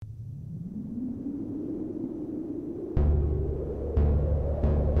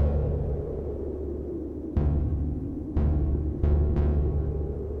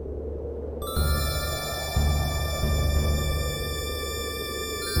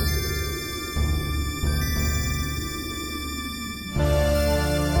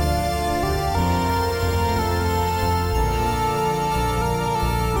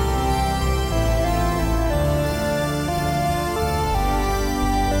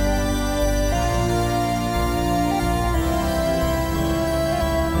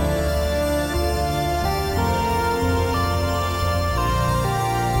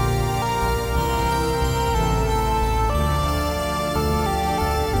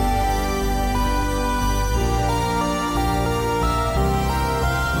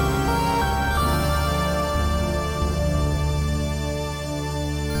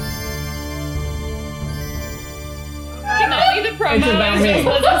It's about me.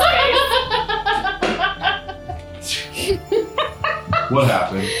 What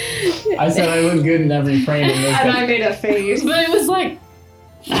happened? I said I look good in every frame in this. And I made a face. But it was like...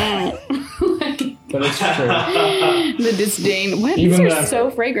 But it's true. The disdain. What? Even These are the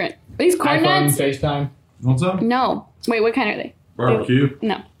so fragrant. Are these corn iPhone nuts? FaceTime. What's up? No. Wait, what kind are they? Barbecue.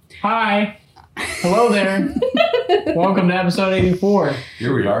 No. Hi. Hello there. Welcome to episode 84.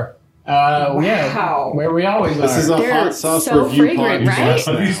 Here we are. Yeah, where we always This are. is a They're hot sauce so review fragrant, podcast. right?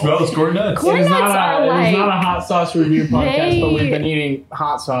 How do you smell those corn nuts? Corn It is nuts not are a, like- It is not a hot sauce review podcast, but we've They- been eating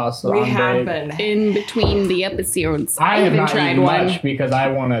hot sauce. We on have break. been. In between the episodes. I have haven't not tried eaten one. much because I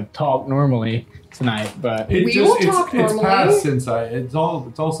want to talk normally tonight, but We will talk it's normally. passed since it's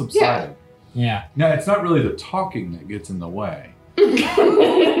all subsided. yeah, No, it's not really the talking that gets in the way.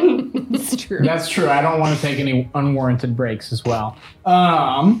 It's true. that's true. I don't want to take any unwarranted breaks as well.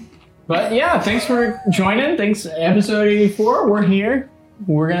 But yeah, thanks for joining. Thanks, episode 84. We're here.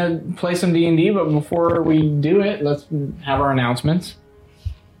 We're gonna play some D&D, but before we do it, let's have our announcements.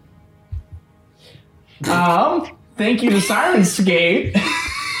 Thank you to Sirenscape.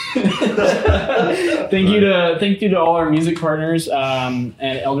 Thank you to all our music partners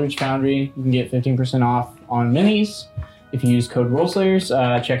at Eldritch Foundry. You can get 15% off on minis if you use code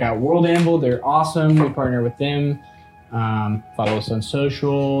RoleSlayers. Check out World Anvil; they're awesome. We partner with them. Follow us on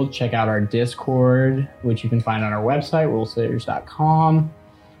social. Check out our Discord, which you can find on our website, roleslayers.com.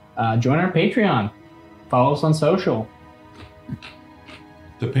 Join our Patreon. Follow us on social.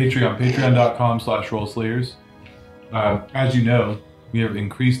 The Patreon, patreon.com/rollslayers. As you know, we have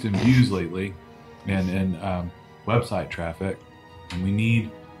increased in views lately and in website traffic, and we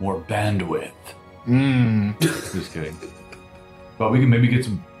need more bandwidth. Just kidding. But we can maybe get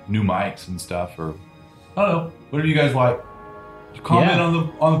some new mics and stuff, or I don't know, whatever you guys like. Comment on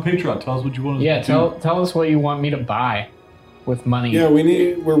the Patreon. Tell us what you want to do. Yeah, tell us what you want me to buy with money. Yeah,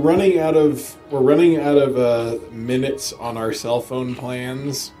 we're running out of minutes on our cell phone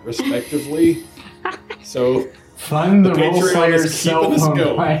plans, respectively. So Fund the Patreon RoleSlayers is cell keeping us phone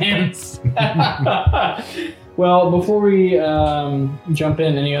going. plans. Well, before we jump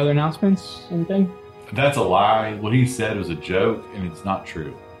in, any other announcements? Anything? That's a lie. What he said was a joke, and it's not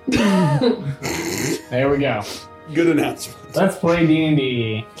true. There we go. good announcement. Let's play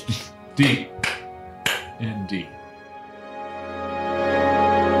D&D. D. Indeed.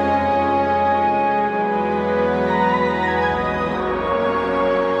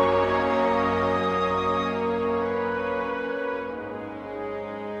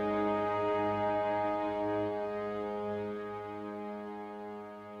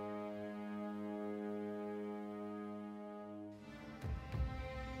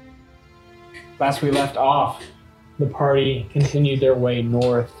 Last we left off, the party continued their way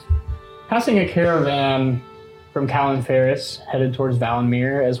north, passing a caravan from Callan Ferris headed towards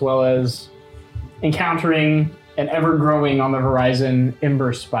Valenmere, as well as encountering an ever-growing on the horizon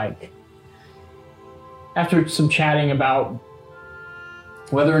Ember Spike. After some chatting about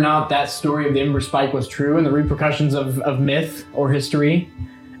whether or not that story of the Ember Spike was true and the repercussions of myth or history,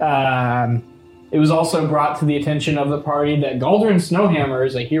 it was also brought to the attention of the party that Galdrin Snowhammer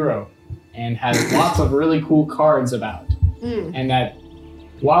is a hero and has lots of really cool cards about. And that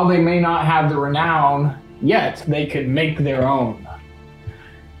while they may not have the renown yet, they could make their own.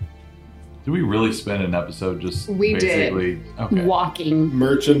 Did we really spend an episode just We did. basically... Okay. Walking. Wow,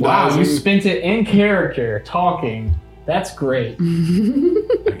 Merchandising. you spent it in character, talking. That's great.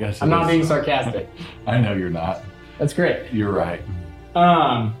 I guess I'm it not is. being sarcastic. I know you're not. That's great. You're right.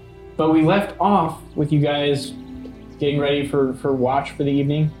 But we left off with you guys getting ready for watch for the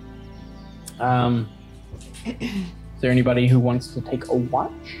evening. Is there anybody who wants to take a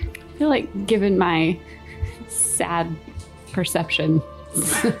watch? I feel like, given my sad perception,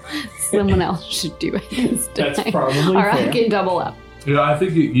 someone else should do it instead. That's probably Or I fair. can double up. You know, I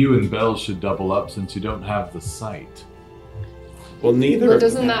think you and Belle should double up since you don't have the sight. Well, neither. Well, of them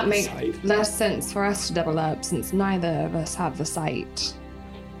doesn't have that make sight. less sense for us to double up since neither of us have the sight?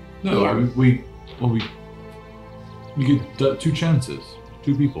 No, Yeah. I mean, you get two chances,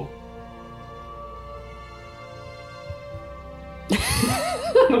 two people.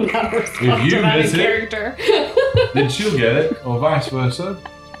 I'm not If you miss it, character. then she'll get it, or vice versa.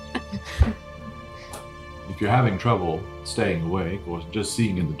 If you're having trouble staying awake or just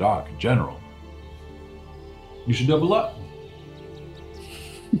seeing in the dark in general, you should double up.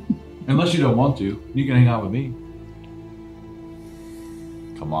 Unless you don't want to, you can hang out with me.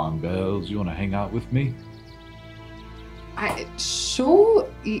 Come on, Bells, you want to hang out with me? I'm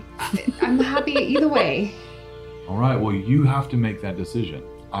happy either way. All right, well, you have to make that decision.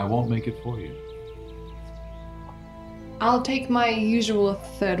 I won't make it for you. I'll take my usual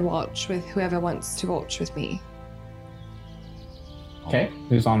third watch with whoever wants to watch with me. Okay,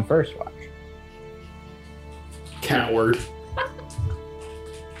 who's on first watch? Coward.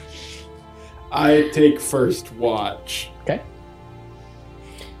 I take first watch. Okay.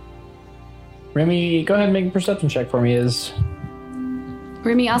 Remy, go ahead and make a perception check for me.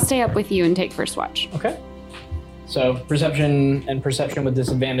 Remy, I'll stay up with you and take first watch. Okay. So perception with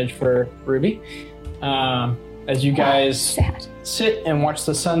disadvantage for Ruby. As you guys Sad. sit and watch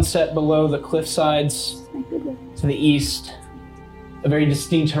the sunset below the cliff sides to the east, a very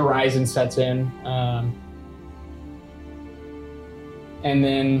distinct horizon sets in. And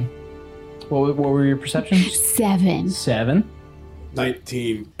then, what were your perceptions? 7. 7.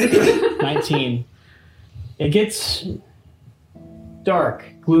 19. 19. It gets dark,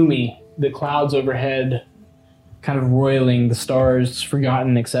 gloomy. The clouds overhead kind of roiling, the stars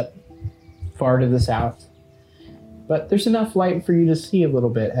forgotten except far to the south. But there's enough light for you to see a little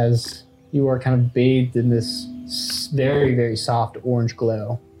bit as you are kind of bathed in this very, very soft orange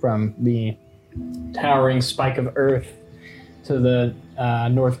glow from the towering spike of earth to the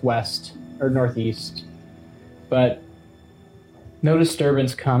northwest or northeast. But no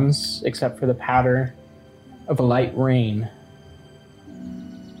disturbance comes except for the patter of a light rain.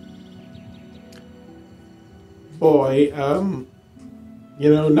 Boy,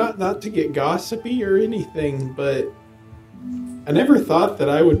 not to get gossipy or anything, but I never thought that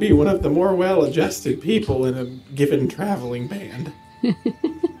I would be one of the more well-adjusted people in a given traveling band.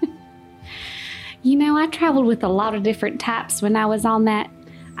 I traveled with a lot of different types when I was on that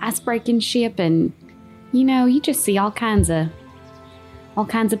ice-breaking ship, and you just see all kinds of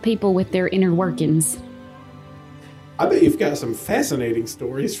people with their inner workings. I bet you've got some fascinating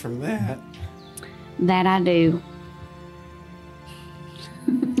stories from that. That I do.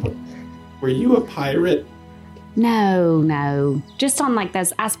 Were you a pirate? No. Just on like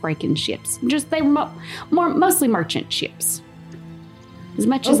those ice-breaking ships. Just they were mostly merchant ships. As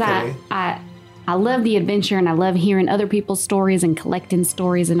much as Okay. I love the adventure and I love hearing other people's stories and collecting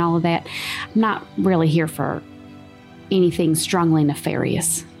stories and all of that, I'm not really here for anything strongly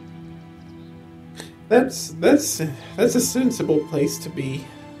nefarious. That's a sensible place to be.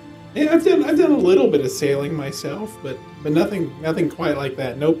 Yeah, I've done a little bit of sailing myself, but nothing quite like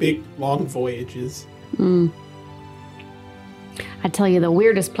that. No big long voyages. I tell you, the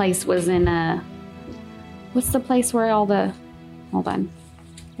weirdest place was in what's the place where all the, hold on,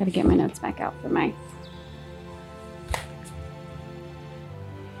 gotta get my notes back out for my,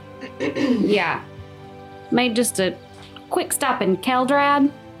 yeah, made just a quick stop in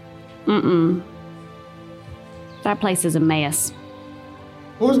Keldrad. That place is a mess.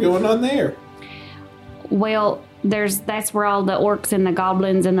 What was going on there? Well, that's where all the orcs and the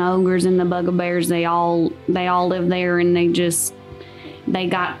goblins and the ogres and the bugbears, they all live there, and it's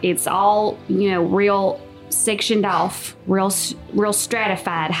all, real sectioned off, real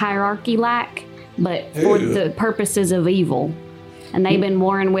stratified, hierarchy like, but for Ew. the purposes of evil. And they've been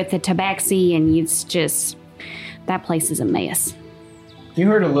warring with the tabaxi, and it's just, that place is a mess. You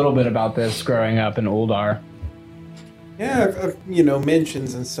heard a little bit about this growing up in Uldar. Yeah, I've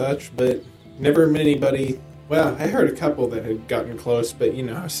mentions and such, but never anybody. Well, I heard a couple that had gotten close, but you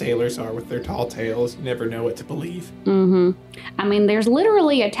know how sailors are with their tall tales. You never know what to believe. I mean, there's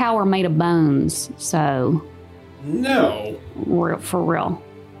literally a tower made of bones, so No. for real.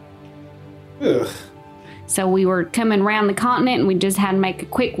 Ugh. So we were coming around the continent, and we just had to make a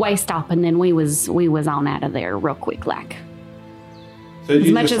quick way stop, and then we was on out of there real quick, like. So As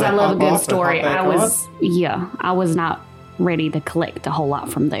you much just, as I like, love a hop good off and story, hop back I was not ready to collect a whole lot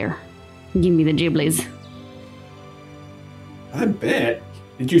from there. Give me the giblies. on? I bet.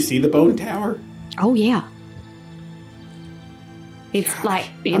 Did you see the bone tower? Oh yeah. It's Gosh, like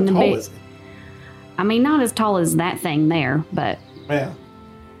how in the tall big. is it? I mean, not as tall as that thing there, but Well,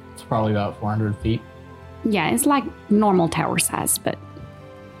 It's probably about 400 feet. yeah, it's like normal tower size, but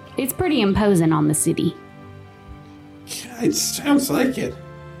it's pretty imposing on the city. it sounds like it.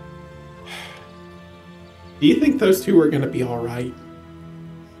 Do you think those two are going to be all right?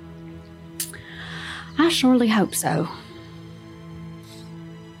 I surely hope so.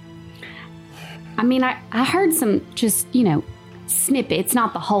 I mean, I heard some just, snippets,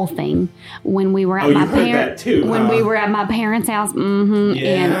 not the whole thing, when we were at Oh, my you heard that too, when huh? we were at my parents' house. And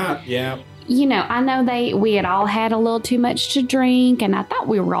Yeah. I know we had all had a little too much to drink, and I thought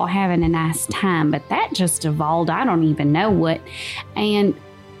we were all having a nice time, but that just evolved. I don't even know what. And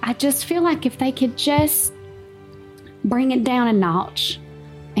I just feel like if they could just bring it down a notch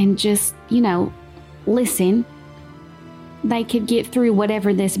and just, listen, they could get through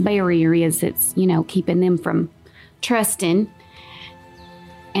whatever this barrier is that's, keeping them from trusting,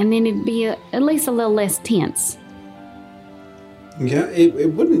 and then it'd be at least a little less tense. Yeah,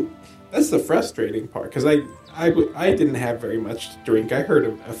 it wouldn't. That's the frustrating part, because I didn't have very much to drink. I heard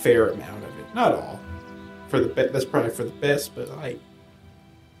a fair amount of it, not all. That's probably for the best, but I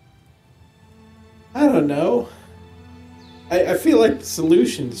don't know. I feel like the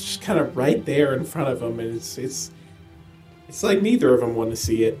solution is just kind of right there in front of them, and it's like neither of them want to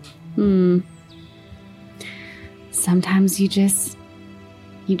see it. Sometimes you just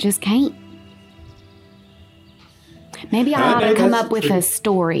can't. Maybe I ought to come up with a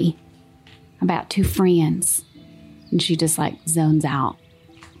story about two friends. And she just like zones out.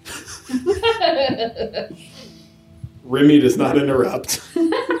 Remy does not interrupt.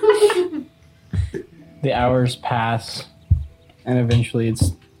 The hours pass, and eventually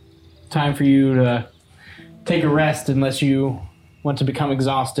it's time for you to take a rest. Unless you want to become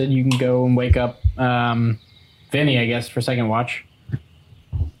exhausted, you can go and wake up Vinny, I guess, for second watch.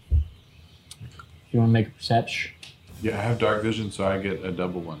 If you want to make a perception. Yeah, I have dark vision, so I get a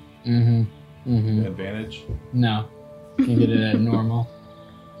double one. Advantage? No. You get it at normal.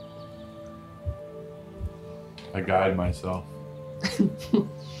 I guide myself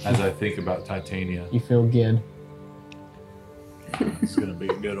as I think about Titania. You feel good. It's gonna be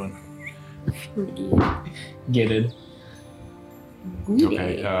a good one. Get it.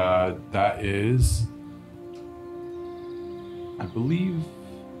 Okay, that is, I believe,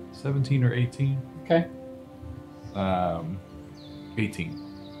 17 or 18. Okay. 18.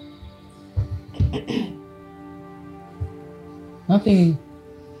 Nothing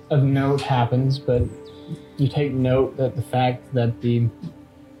of note happens, but you take note that the fact that the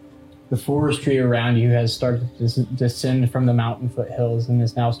forestry around you has started to descend from the mountain foothills and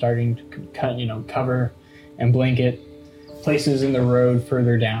is now starting to cover and blanket places in the road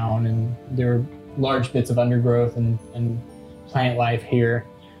further down, and there are large bits of undergrowth and plant life here,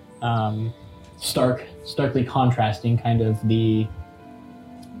 starkly contrasting kind of the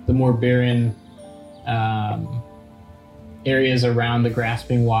more barren areas around the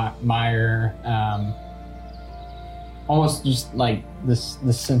grasping mire, almost just like this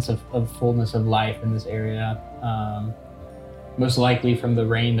sense of fullness of life in this area, most likely from the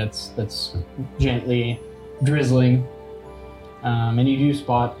rain that's gently drizzling, and you do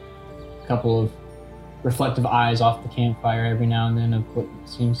spot a couple of reflective eyes off the campfire every now and then of what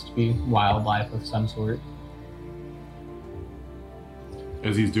seems to be wildlife of some sort.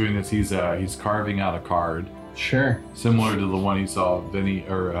 As he's doing this, he's carving out a card. Sure. Similar to the one he saw Vinny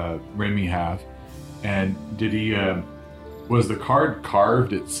or Remy have. And did he? Was the card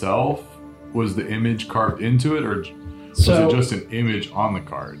carved itself? Was the image carved into it, or was it just an image on the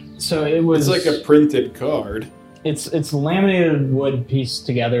card? So it was. It's like a printed card. It's laminated wood pieced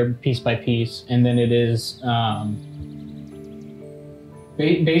together, piece by piece, and then it is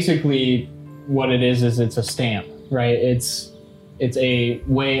basically what it is it's a stamp, right? It's a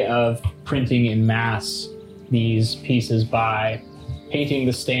way of printing in mass these pieces by painting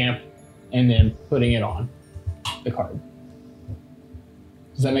the stamp and then putting it on the card.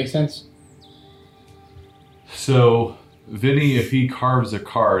 Does that make sense? So, Vinny, if he carves a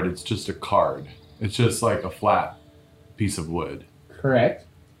card, it's just a card. It's just like a flat piece of wood. Correct.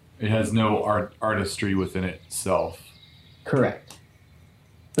 It has no artistry within itself. Correct.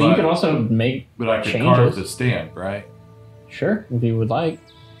 But you could also make But I could changes. carve the stamp, right? Sure, if you would like.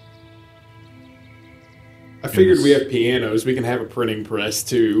 I figured we have pianos. We can have a printing press,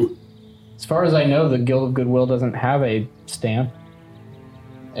 too. As far as I know, the Guild of Goodwill doesn't have a stamp,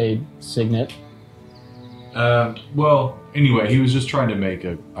 a signet. Well, anyway, he was just trying to make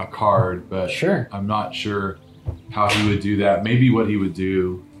a card, but Sure. I'm not sure how he would do that. Maybe what he would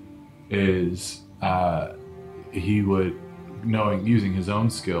do is he would, using his own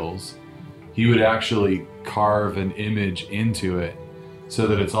skills, he would actually carve an image into it so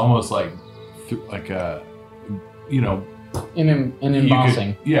that it's almost like a, An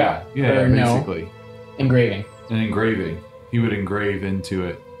embossing. Yeah, Or no. basically. Engraving. An engraving. He would engrave into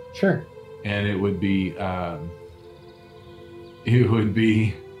it. Sure. And it would be,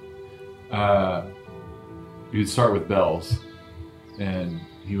 you'd start with bells, and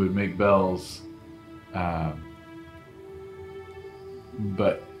he would make bells,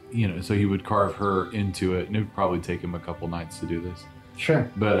 but, so he would carve her into it, and it would probably take him a couple nights to do this. Sure.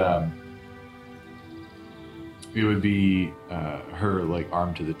 But, it would be her, like,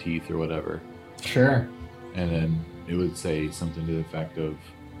 arm to the teeth or whatever. Sure. And then it would say something to the effect of,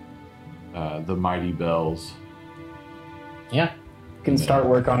 the mighty bells. Yeah. You can start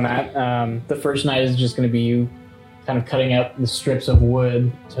work on that. The first night is just going to be you kind of cutting up the strips of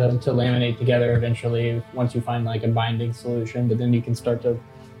wood to laminate together eventually once you find like a binding solution. But then you can start to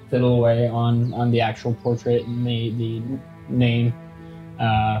fiddle away on the actual portrait and the name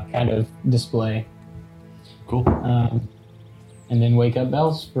kind of display. Cool. And then wake up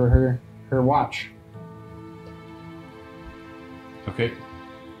Bells for her watch. Okay.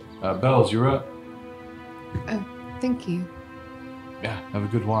 Bells, you're up. Oh, thank you. Yeah, have a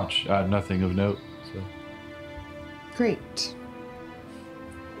good watch. Nothing of note. So. Great.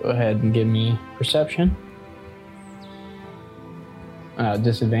 Go ahead and give me perception.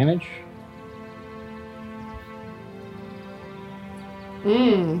 Disadvantage.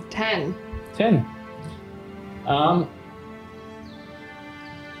 10. 10.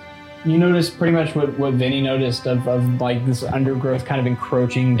 You notice pretty much what Vinny noticed of like this undergrowth kind of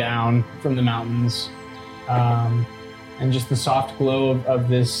encroaching down from the mountains. And just the soft glow of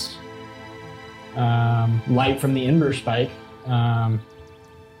this light from the ember spike, kind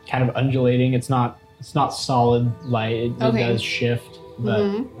of undulating. It's not solid light. It does shift,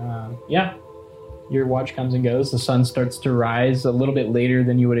 but yeah. Your watch comes and goes. The sun starts to rise a little bit later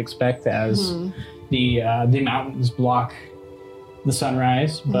than you would expect as the mountains block the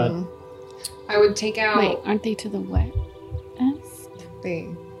sunrise. But I would take out. Wait, aren't they to the west?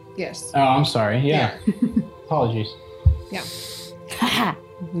 Yes. Oh, I'm sorry. Yeah. Apologies. Yeah.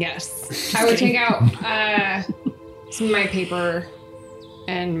 Yes. I would take out some of my paper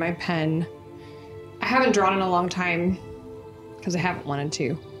and my pen. I haven't drawn in a long time because I haven't wanted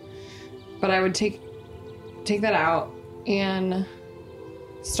to. But I would take that out and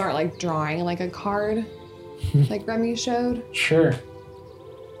start like drawing like a card, like Remy showed. Sure.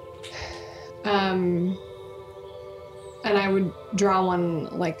 And I would draw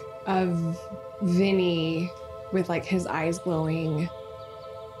one like of Vinny with like his eyes glowing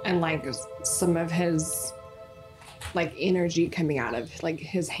and like some of his like energy coming out of like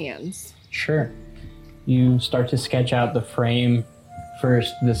his hands. Sure. You start to sketch out the frame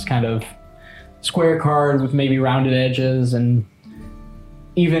first, this kind of square card with maybe rounded edges, and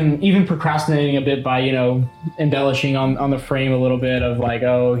even procrastinating a bit by, embellishing on the frame a little bit of like,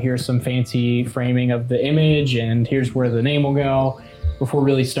 oh, here's some fancy framing of the image and here's where the name will go before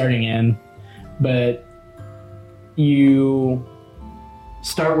really starting in. But you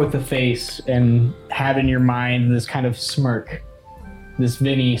start with the face and have in your mind this kind of smirk, this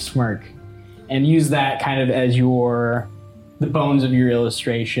Vinny smirk, and use that kind of as the bones of your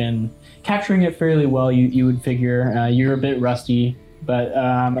illustration, capturing it fairly well. You would figure. You're a bit rusty, but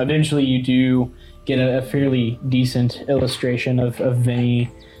eventually you do get a fairly decent illustration of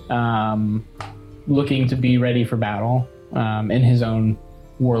Vinny looking to be ready for battle in his own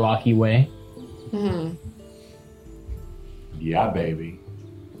warlocky way. Mm-hmm. Yeah, baby.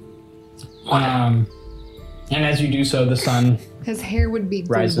 And as you do so, the sun His hair would be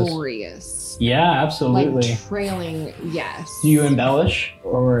rises. glorious. Yeah, absolutely. Like trailing, yes. Do you embellish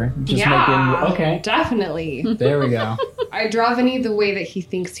or just make it? Okay, definitely. there we go. I draw Vinny the way that he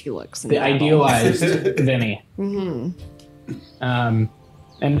thinks he looks. In The battle. idealized Vinny. Mm-hmm.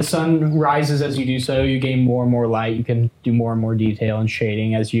 And the sun rises as you do so. You gain more and more light. You can do more and more detail and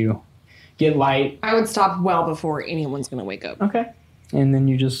shading as you get light. I would stop well before anyone's going to wake up. Okay. And then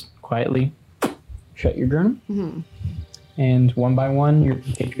you just quietly shut your journal. Mm-hmm. And one by one, your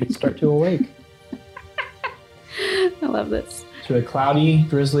compatriots start to awake. I love this. To a cloudy,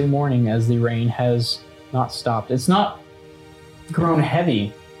 drizzly morning as the rain has not stopped. It's not grown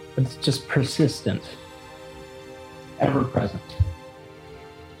heavy, but it's just persistent. Ever present.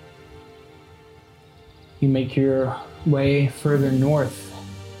 You make your way further north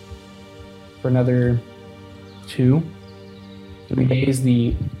for another 2-3 days.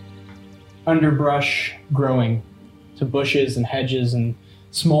 The underbrush growing to bushes and hedges and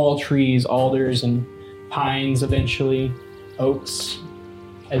small trees, alders and pines, eventually oaks,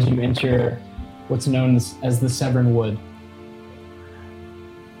 as you enter what's known as the Severn Wood.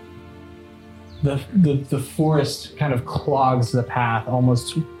 The forest kind of clogs the path,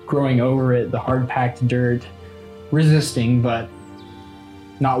 almost growing over it, the hard-packed dirt, resisting, but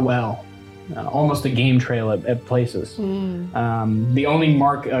not well. Almost a game trail at places. The only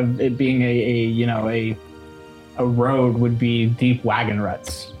mark of it being a road would be deep wagon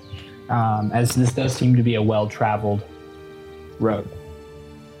ruts, as this does seem to be a well-traveled road.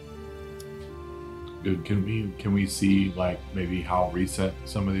 Dude, can we see like maybe how recent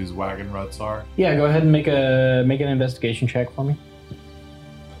some of these wagon ruts are? Yeah, go ahead and make an investigation check for me.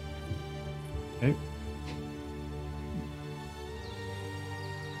 Okay.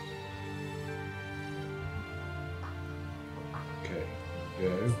 Okay.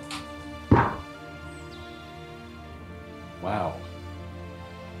 Go.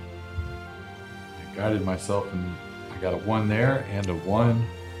 guided myself, and I got a 1 there and a 1 on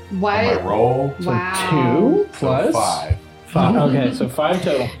my What? roll. So Wow. 2 So plus 5. 5. Okay, so 5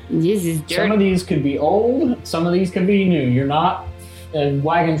 total. This is Some of dirty. these could be old. Some of these could be new. You're not a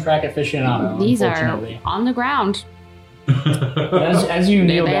wagon track aficionado. These are unfortunately. on the ground. As you There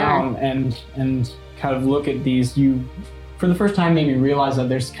kneel they down and kind of look at these, you, for the first time, maybe realize that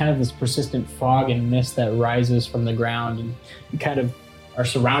there's kind of this persistent fog and mist that rises from the ground, and you kind of are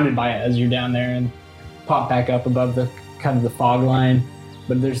surrounded by it as you're down there and pop back up above the kind of the fog line.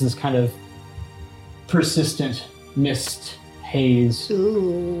 But there's this kind of persistent mist haze,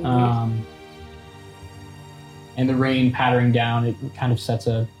 Ooh. and the rain pattering down. It kind of sets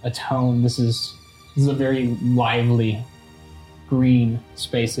a tone. This is a very lively green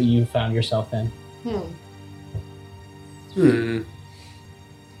space that you found yourself in.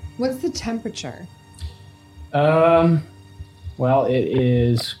 What's the temperature? Well, it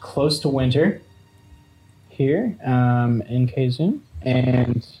is close to winter here in Kazun,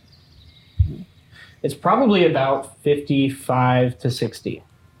 and it's probably about 55 to 60.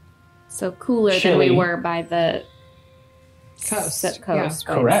 So cooler Chilly. than we were by the Coast. coast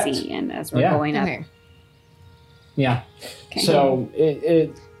by Correct. the sea, and as we're Yeah. going up. Okay. Yeah. Okay. So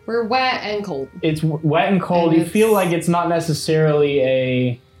We're wet and cold. it's wet and cold. And You it's- feel like it's not necessarily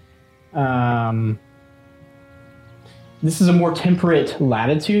a. This is a more temperate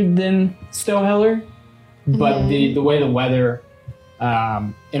latitude than Stowheller, but the way the weather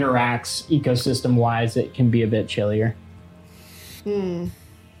interacts ecosystem-wise, it can be a bit chillier and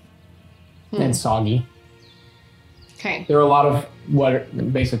soggy. Okay. There are a lot of what are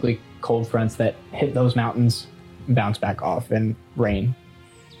basically cold fronts that hit those mountains, bounce back off, and rain.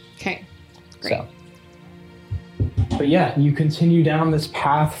 Okay. Great. So, but yeah, you continue down this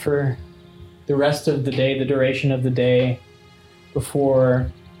path for the rest of the day, the duration of the day,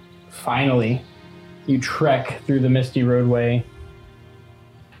 before finally you trek through the misty roadway.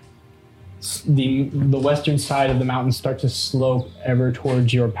 The western side of the mountains start to slope ever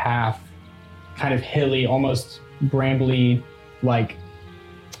towards your path, kind of hilly, almost brambly, like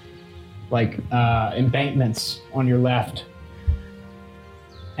embankments on your left.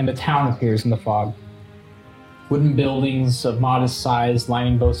 And the town appears in the fog. Wooden buildings of modest size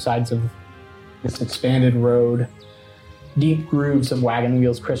lining both sides of this expanded road. Deep grooves of wagon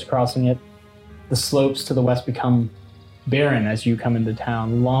wheels crisscrossing it. The slopes to the west become barren as you come into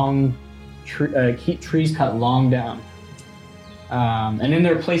town. Long trees cut long down. And in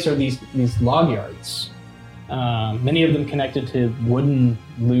their place are these log yards. Many of them connected to wooden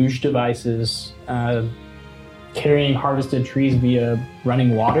luge devices, carrying harvested trees via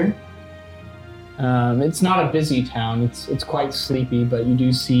running water. It's not a busy town. It's quite sleepy, but you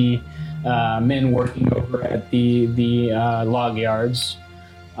do see men working over at the log yards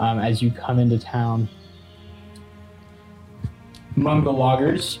as you come into town. Among the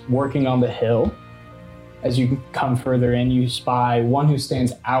loggers working on the hill, as you come further in, you spy one who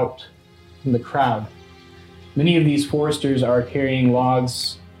stands out from the crowd. Many of these foresters are carrying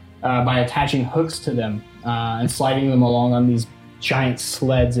logs by attaching hooks to them and sliding them along on these giant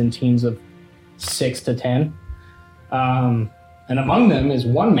sleds in teams of 6 to 10. And among them is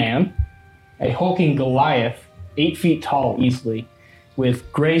one man, a hulking Goliath, 8 feet tall easily, with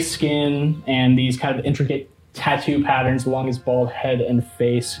gray skin and these kind of intricate tattoo patterns along his bald head and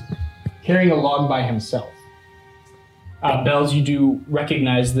face, carrying a log by himself. Bells, you do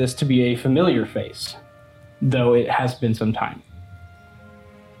recognize this to be a familiar face, though it has been some time.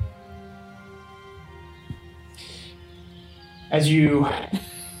 As you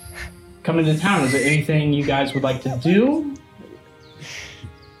come into town, is there anything you guys would like to do?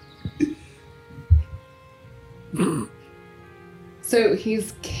 So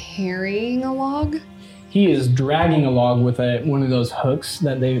he's carrying a log? He is dragging a log with one of those hooks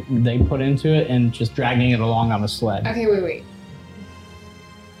that they put into it and just dragging it along on a sled. Okay, wait.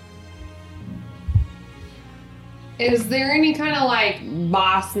 Is there any kind of like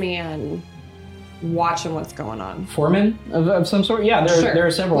boss man watching what's going on? Foreman of some sort? Yeah, there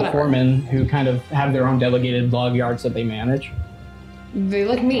are several whatever. foremen who kind of have their own delegated log yards that they manage. They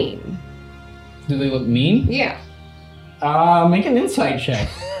look mean. Do they look mean? Yeah. Make an insight check.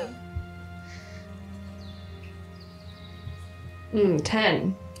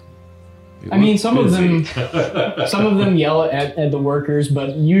 10. I mean, some of them yell at the workers,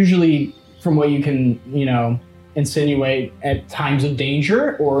 but usually, from what you can, insinuate, at times of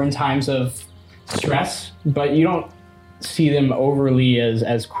danger or in times of stress. But you don't see them overly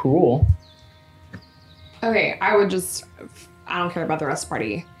as cruel. Okay, I don't care about the rest of the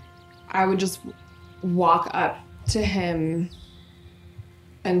party. I would just walk up to him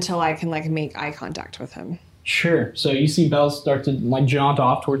until I can like make eye contact with him. Sure. So you see Bells start to like jaunt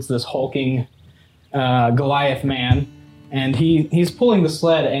off towards this hulking Goliath man, and he's pulling the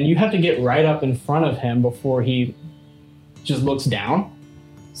sled, and you have to get right up in front of him before he just looks down.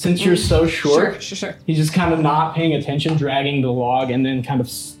 Since you're so short, Sure. he's just kind of not paying attention, dragging the log, and then kind of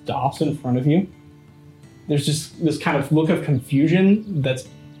stops in front of you. There's just this kind of look of confusion that's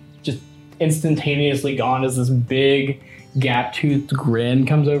just instantaneously gone as this big, gap-toothed grin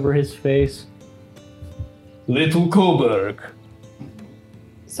comes over his face. Little Koberg.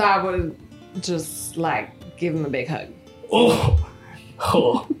 So I would just like give him a big hug. Oh,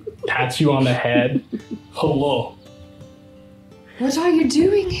 pats you on the head. Hello. What are you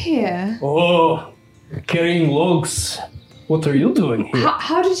doing here? Oh, carrying logs. What are you doing here?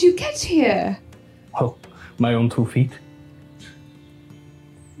 How did you get here? Oh, my own 2 feet.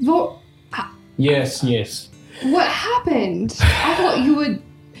 What? Yes. What happened? I thought you would.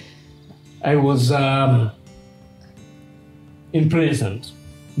 I was imprisoned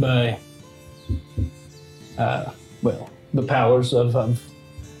by the powers of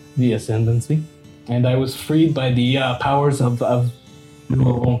the ascendancy, and I was freed by the powers of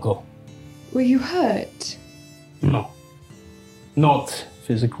your uncle. Were you hurt? No, not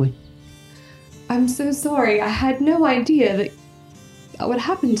physically. I'm so sorry. I had no idea that would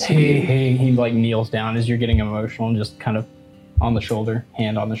happen to you. Hey, he like kneels down as you're getting emotional and just kind of on the shoulder,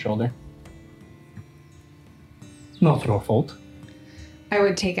 hand on the shoulder. Not your fault. I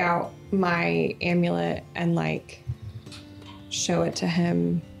would take out my amulet and like show it to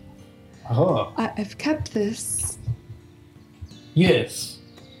him. Oh. I've kept this. Yes.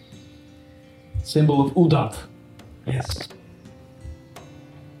 Symbol of Udat. Yes.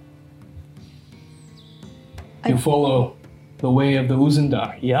 You follow the way of the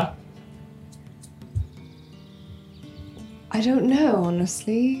Uzundar, yeah? I don't know,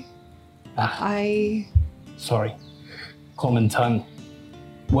 honestly. Sorry. Common tongue.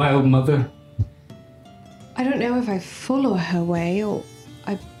 Wild mother. I don't know if I follow her way or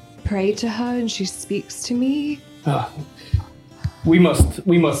I pray to her and she speaks to me. We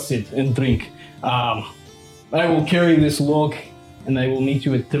must sit and drink. I will carry this log and I will meet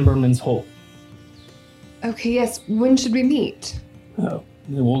you at Timberman's Hole. Okay, yes. When should we meet? It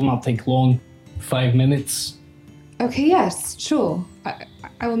will not take long. 5 minutes. Okay, yes, sure.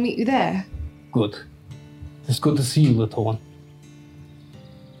 I will meet you there. Good. It's good to see you, little one.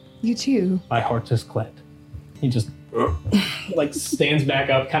 You too. My heart is glad. He just like stands back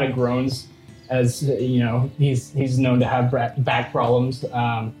up, kind of groans, as he's known to have back problems.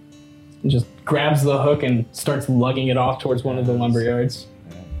 Just grabs the hook and starts lugging it off towards one of the lumber yards.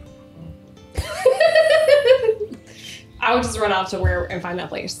 I would just run off to where and find that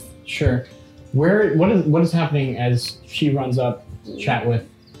place. Sure. What is happening as she runs up to chat with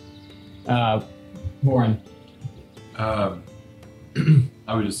Warren? I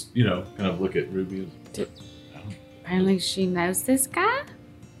would just, kind of look at Ruby. Apparently she knows this guy. I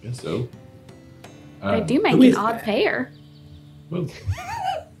guess so. They do make an odd pair. Well,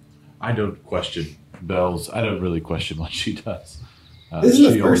 I don't question Bells. I don't really question what she does. This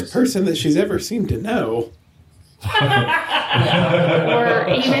is the first person that she's ever seemed to know. Or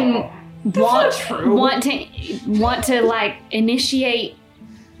even want to like initiate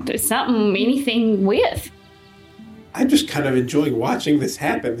something, anything with. I'm just kind of enjoying watching this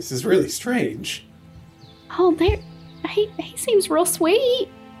happen. This is really strange. Oh, he seems real sweet.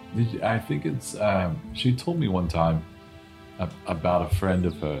 I think it's. She told me one time about a friend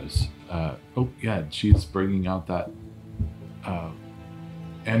of hers. She's bringing out that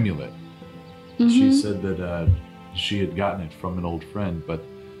amulet. Mm-hmm. She said that she had gotten it from an old friend, but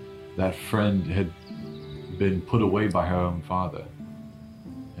that friend had been put away by her own father,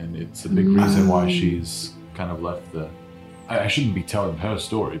 and it's a big reason why she's kind of left the. I shouldn't be telling her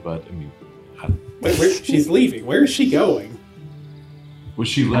story, but I mean. Wait, she's leaving. Where is she going? Well,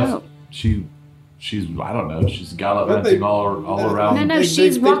 she left. Oh. She's I don't know. She's gallivanting all around. No,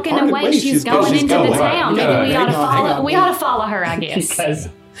 she's walking away. She's going into the town. Maybe we ought to follow her, I guess. Because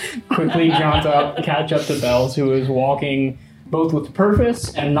quickly jaunt up, catch up to Bells, who is walking both with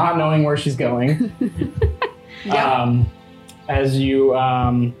purpose and not knowing where she's going. Yep. As you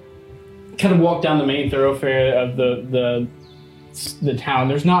kind of walk down the main thoroughfare of the town,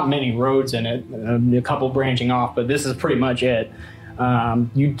 there's not many roads in it, a couple branching off, but this is pretty much it.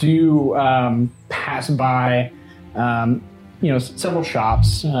 You do pass by, several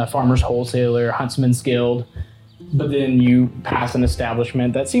shops, Farmer's Wholesaler, Huntsman's Guild, but then you pass an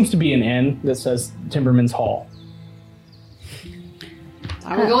establishment that seems to be an inn that says Timberman's Hall.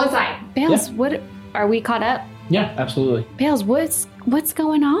 I will go inside. Bells, what are we caught up? Yeah, absolutely. Bells, what's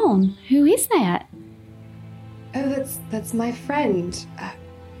going on? Who is that? Oh, that's my friend.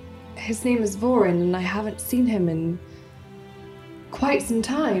 His name is Vorin, and I haven't seen him in quite some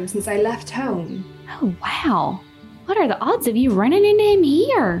time since I left home. Oh, wow. What are the odds of you running into him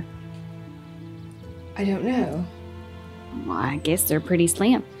here? I don't know. Well, I guess they're pretty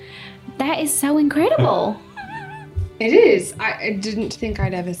slim. That is so incredible. It is. I didn't think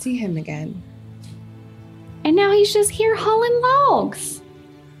I'd ever see him again. And now he's just here hauling logs.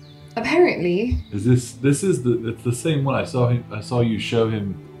 Apparently. It's the same one. I saw you show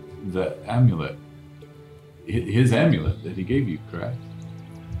him the amulet. His amulet that he gave you, correct?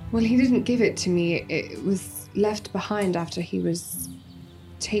 Well, he didn't give it to me. It was left behind after he was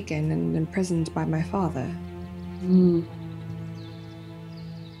taken and imprisoned by my father.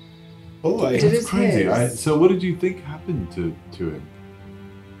 Boy, It is Crazy. his. So what did you think happened to him?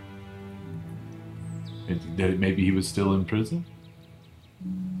 That maybe he was still in prison?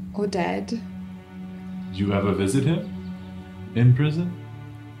 Or dead. Did you ever visit him in prison?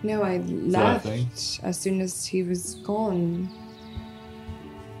 No, I that a left thing? as soon as he was gone.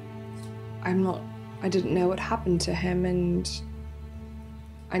 I didn't know what happened to him, and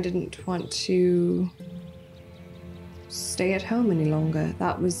I didn't want to stay at home any longer.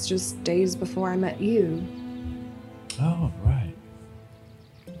 That was just days before I met you. Oh, right.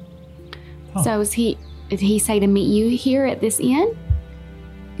 Huh. So did he say to meet you here at this inn?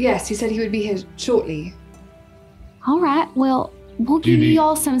 Yes, he said he would be here shortly. All right, well, we'll Do you give need- you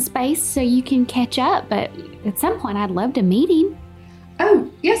all some space so you can catch up, but at some point I'd love to meet him. Oh,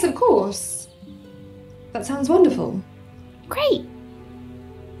 yes, of course. That sounds wonderful. Great.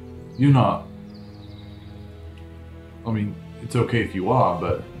 You're not. I mean, it's okay if you are,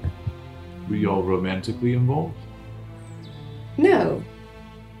 but were you all romantically involved? No.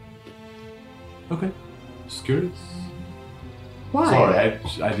 Okay. Just curious. Why? Sorry,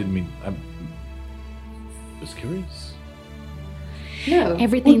 I didn't mean. I was curious. No.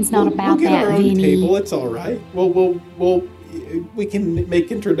 Everything's not We'll about get that, our own Vinny. table. It's all right. We can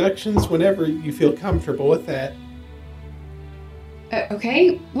make introductions whenever you feel comfortable with that.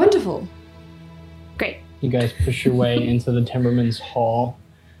 Okay, wonderful. Great. You guys push your way into the Timberman's Hall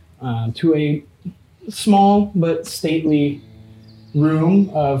to a small but stately room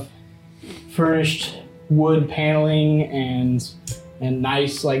of furnished wood paneling and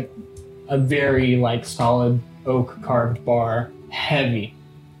nice, like a very like solid oak carved bar. Heavy.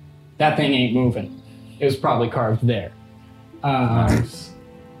 That thing ain't moving. It was probably carved there. Nice.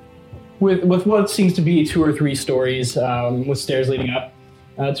 With what seems to be 2 or 3 stories with stairs leading up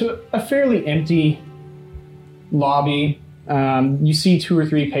to a fairly empty lobby. You see 2 or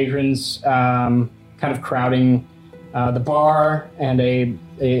 3 patrons kind of crowding the bar and a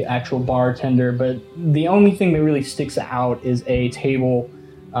actual bartender, but the only thing that really sticks out is a table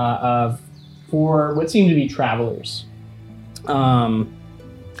for what seem to be travelers.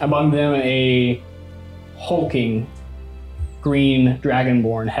 Among them, a hulking green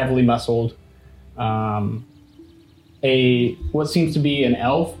dragonborn, heavily muscled, what seems to be an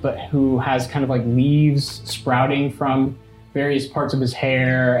elf, but who has kind of like leaves sprouting from various parts of his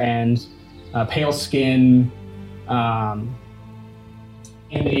hair and pale skin, and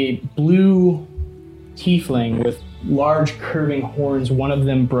a blue tiefling with large curving horns, one of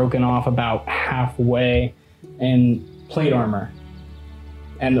them broken off about halfway, and plate armor.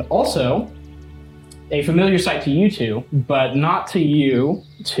 And also a familiar sight to you two, but not to you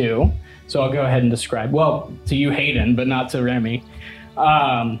two. So I'll go ahead and describe. Well, to you, Hayden, but not to Remy.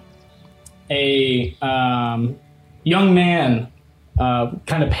 A young man,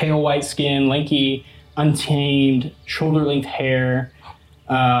 kind of pale white skin, lanky, untamed, shoulder-length hair,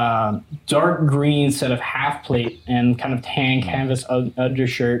 dark green set of half plate and kind of tan canvas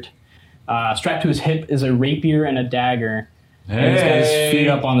undershirt. Strapped to his hip is a rapier and a dagger. And he's got his feet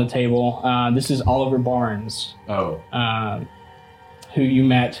up on the table. This is Oliver Barnes, who you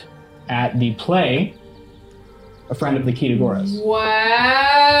met at the play, a friend of the Kitagoras. Wow.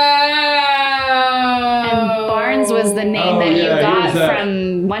 And Barnes was the name that you got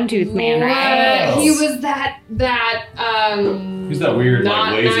from One Tooth Man, right? Wow. He was that He's that weird,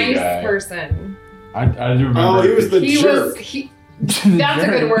 not like, lazy nice guy. person. I remember. Oh, he was the He jerk. was that's a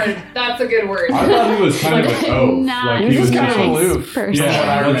good word. That's a good word. I thought he was kind of an oaf. Nice. Like He was just kind of like- aloof. person. Yeah, I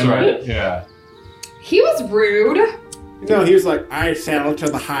that's remember. right. Yeah. He was rude. No, he was like, I sell to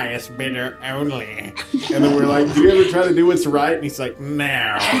the highest bidder only. And then we're like, do you ever try to do what's right? And he's like,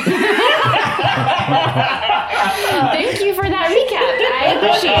 no. Thank you for that recap. I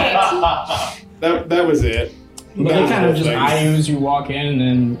appreciate it. That was it. But they kind of just eye you as you walk in and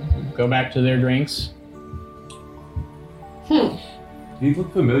then go back to their drinks. He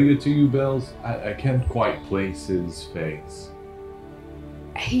look familiar to you, Bells? I can't quite place his face.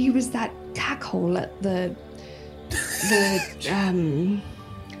 He was that cackhole at the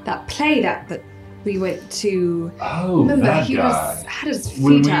that play that we went to. Oh, Remember, that he guy. had his feet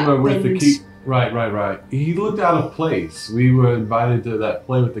When we up were with the and- key. Right. He looked out of place. We were invited to that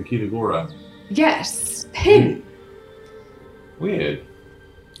play with the Kitagora. Yes, him. Weird.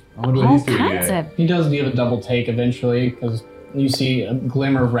 I wonder what All he's doing kinds here. of. He does give a double take eventually because you see a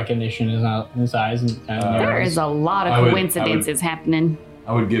glimmer of recognition in his eyes. And There is a lot I of would- coincidences happening.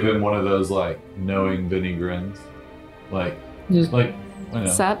 I would give him one of those, like, knowing Vinny grins. Like, just I know.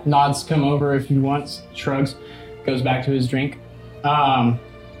 Sup? nods come over if you want, shrugs, goes back to his drink.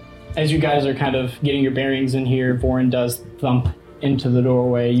 As you guys are kind of getting your bearings in here, Vorin does thump into the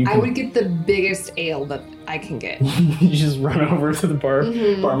doorway. You I can, would get the biggest ale that I can get. you just run over to the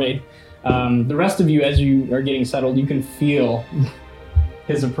barmaid. The rest of you, as you are getting settled, you can feel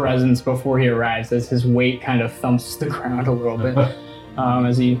his presence before he arrives as his weight kind of thumps the ground a little bit.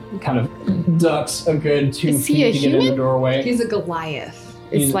 As he kind of ducks a good 2 Is he feet a to get in the human? doorway. He's a Goliath.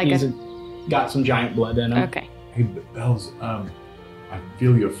 It's like he's got some giant blood in him. Okay. Hey, Bells, I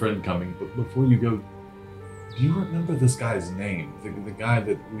feel your friend coming, but before you go, do you remember this guy's name? The guy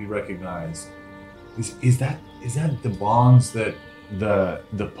that we recognize? Is that the Bonds that the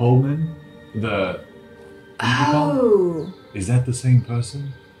Pullman? Oh, Is that the same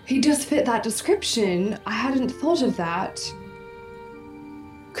person? he does fit that description. I hadn't thought of that.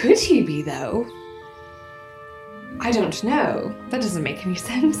 Could he be, though? I don't know. That doesn't make any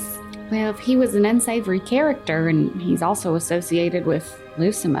sense. Well, if he was an unsavory character and he's also associated with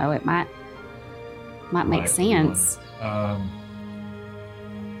Lucimo, it might make Might be sense. one.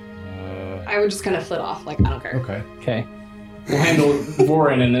 I would just kind of flit off, like, I don't care. Okay. Okay. We'll handle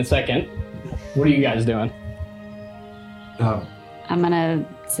Vorin in a second. What are you guys doing? I'm gonna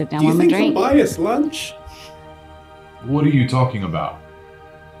sit down Do you with my think he'll drink. buy us lunch? What are you talking about?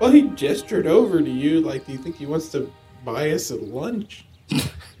 Well, he gestured over to you like, do you think he wants to buy us a lunch?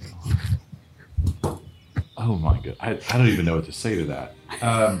 Oh my god, I don't even know what to say to that.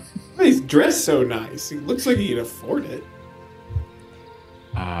 Well, he's dressed so nice. He looks like he can afford it.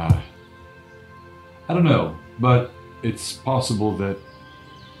 I don't know, but it's possible that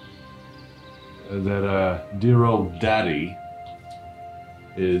dear old daddy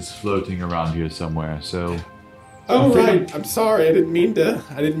is floating around here somewhere. So Oh I think right, I'm sorry. I didn't mean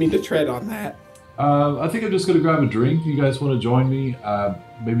to tread on that. I think I'm just gonna grab a drink. You guys want to join me?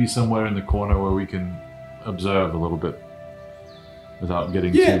 Maybe somewhere in the corner where we can observe a little bit without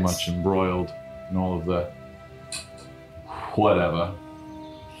getting Yes. too much embroiled in all of the whatever.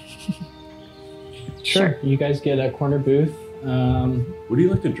 Sure. You guys get a corner booth. What do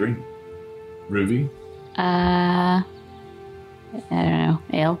you like to drink, Ruby? I don't know.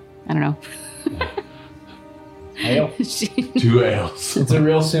 Ale? I don't know. Ale. 2 ales. It's a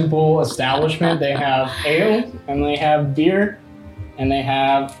real simple establishment. They have ale, and they have beer, and they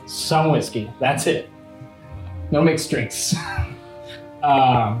have some whiskey. That's it. No mixed drinks.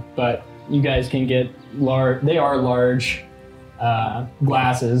 But you guys can get large. They are large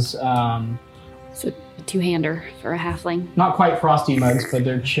glasses. So a two-hander for a halfling. Not quite frosty mugs, but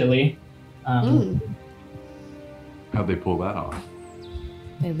they're chilly. How'd they pull that off?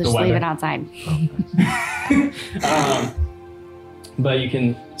 They just weather. leave it outside. But you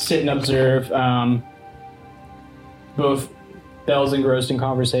can sit and observe both Bells engrossed in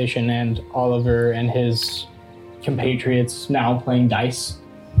conversation and Oliver and his compatriots now playing dice.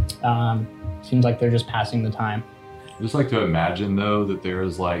 Seems like they're just passing the time. I just like to imagine, though, that there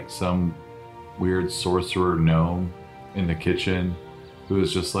is like some weird sorcerer gnome in the kitchen who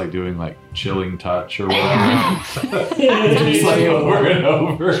is just like doing like chilling touch or whatever. Just like over and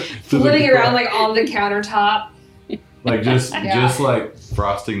over. Flitting around, like, on the countertop. Like just Yeah. just like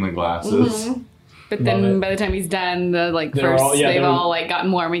frosting the glasses. Mhm. But Love then it. by the time he's done, the like They're first all- yeah, they've they're- all like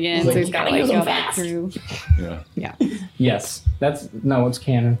gotten warm again, He's so like, he's "You got to gotta like use go them back fast." through. Yeah. Yes, it's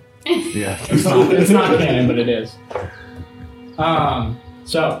canon. Yeah. It's not canon, but it is.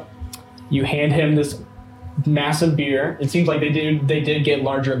 So you hand him this massive beer. It seems like they did get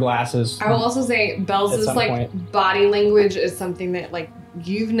larger glasses. I will also say, At Bells' some like point. body language is something that like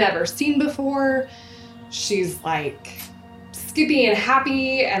you've never seen before. She's like skippy and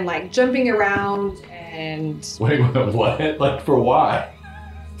happy and like jumping around and Wait, what? Like for why?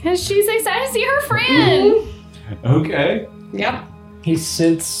 Because she's excited to see her friend. Okay. yep. He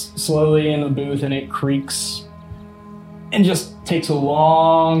sits slowly in the booth and it creaks and just takes a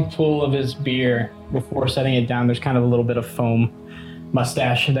long pull of his beer before setting it down. There's kind of a little bit of foam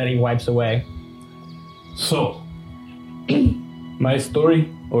mustache that he wipes away. So, My story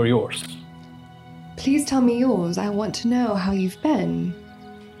or yours? Please tell me yours. I want to know how you've been.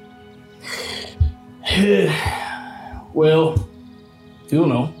 Well, you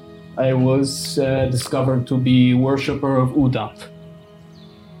know, I was discovered to be worshipper of Udant.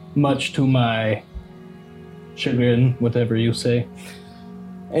 Much to my chagrin, whatever you say.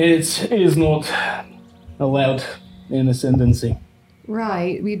 It is not allowed in ascendancy.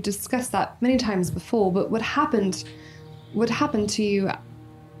 Right, we discussed that many times before, but what happened to you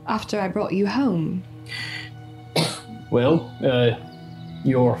after I brought you home? Well,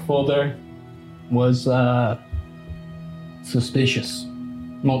 your father was suspicious,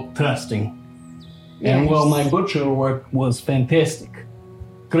 not trusting. And Yes. while my butcher work was fantastic,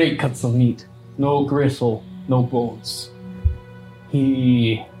 great cuts of meat, no gristle, no bones,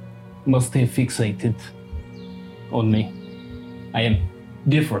 he must have fixated on me. I am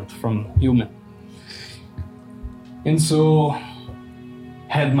different from human. And so,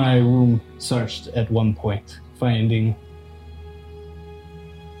 had my room searched at one point, finding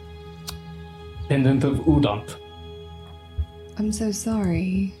pendant of Udant. I'm so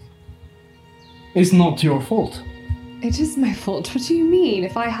sorry. It's not your fault. It is my fault. What do you mean?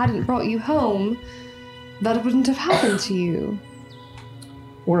 If I hadn't brought you home, that wouldn't have happened to you.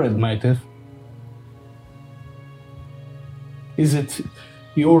 Or it might have. Is it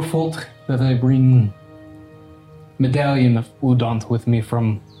your fault that I bring medallion of Udant with me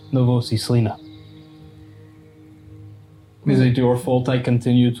from Novosislina? Is it your fault I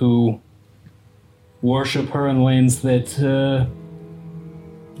continue to worship her in lands that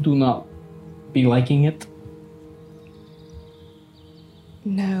do not be liking it?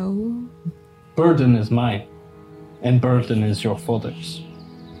 No. Burden is mine, and burden is your father's.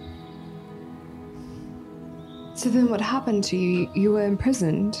 So then what happened to you? You were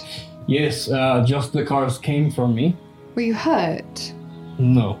imprisoned. Yes, just the cars came from me. Were you hurt?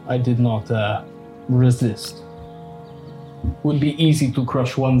 No, I did not resist. Would be easy to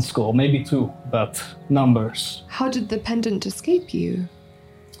crush one skull, maybe two, but numbers. How did the pendant escape you?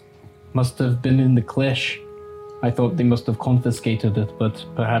 Must have been in the clash. I thought they must have confiscated it, but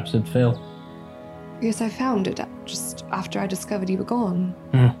perhaps it fell. Yes, I found it just after I discovered you were gone.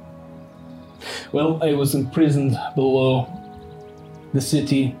 Well, I was imprisoned below the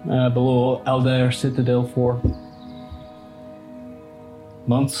city, below Aldair Citadel for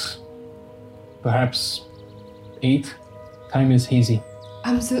months, perhaps 8. Time is hazy.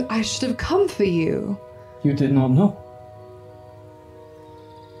 I should have come for you. You did not know.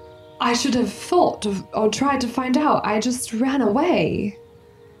 I should have thought of, or tried to find out. I just ran away.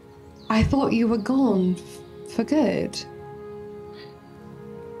 I thought you were gone for good.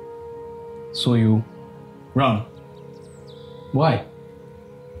 So you run. Why?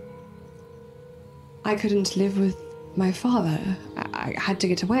 I couldn't live with my father. I had to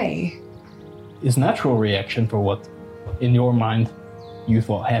get away. Is natural reaction for what, in your mind, you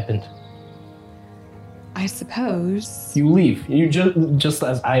thought happened. I suppose. You leave. You just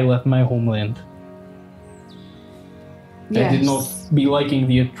as I left my homeland. Yes. I did not be liking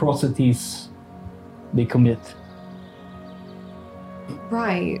the atrocities they commit,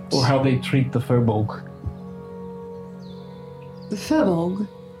 Right. or how they treat the Furbolg. The Furbolg?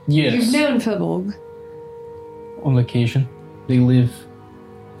 Yes, You've known Furbolg? on occasion. They live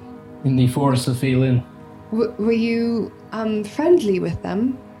in the forests of Phelan. Were you friendly with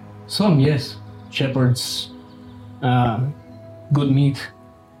them? Some, yes. Shepherds, good meat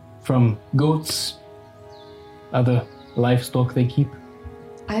from goats, other livestock they keep.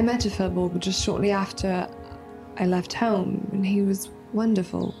 I met a Furbolg just shortly after I left home, and he was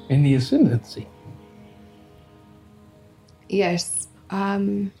wonderful. In the ascendancy. Yes,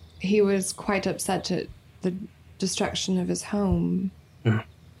 he was quite upset at the destruction of his home.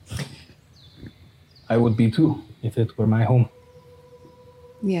 I would be too, if it were my home.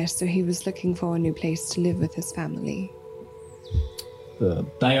 Yes, so he was looking for a new place to live with his family. The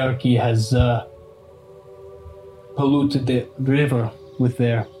diarchy has polluted the river with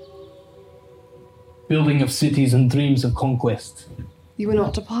their building of cities and dreams of conquest. You were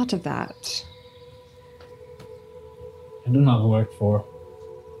not a part of that. I do not work for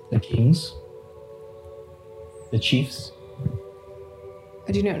the kings, the chiefs.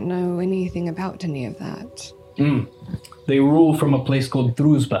 I do not know anything about any of that. They rule from a place called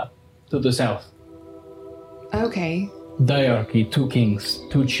Druzba, to the south. Okay. Diarchy, 2 kings,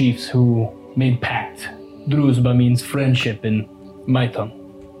 2 chiefs who made pact. Druzba means friendship in my tongue.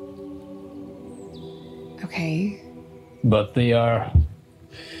 Okay. But they are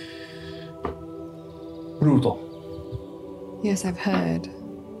brutal. Yes, I've heard.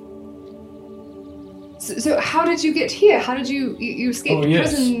 So how did you get here? How did you escape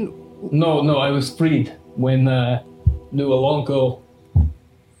prison? No, I was freed when Nualonko.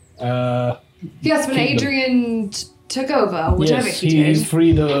 Yes, when kingdom. Adrian took over, whatever Yes, he did. he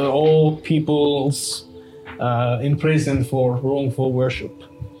freed all peoples imprisoned for wrongful worship.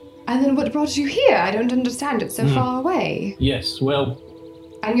 And then what brought you here? I don't understand. It's so far away. Yes, well,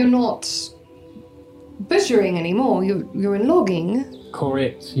 And you're not butchering anymore. You're in logging.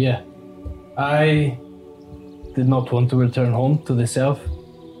 correct, yeah. I did not want to return home to the south.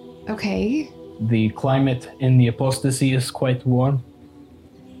 Okay. The climate in the apostasy is quite warm.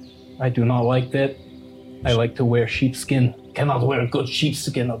 I do not like that. I like to wear sheepskin. Cannot wear good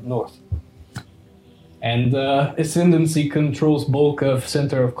sheepskin up north. And ascendancy controls bulk of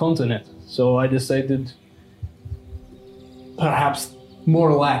center of continent. So I decided perhaps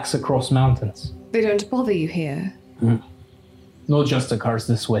more lax across mountains. They don't bother you here. No Justicars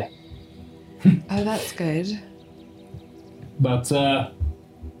this way. Oh, that's good. But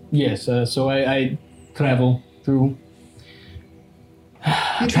yes, so I travel through.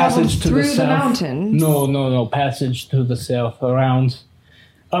 You traveled Passage to through the the south. mountains? No. Passage to the south, around,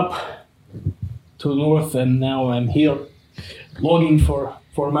 up to the north, and now I'm here, logging for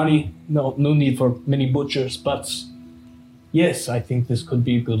money. No need for many butchers, but yes, I think this could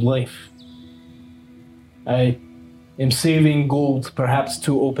be a good life. I am saving gold, perhaps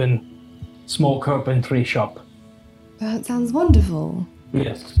to open small carpentry shop. That sounds wonderful.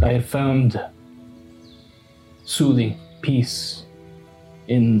 Yes, I have found soothing peace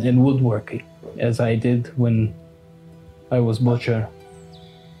in woodworking, as I did when I was butcher.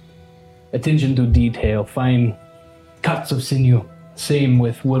 Attention to detail, fine cuts of sinew. Same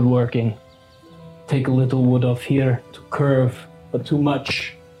with woodworking. Take a little wood off here to curve, but too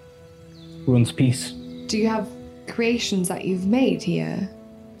much ruins peace. Do you have creations that you've made here?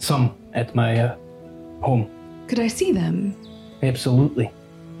 Some at my home. Could I see them? Absolutely.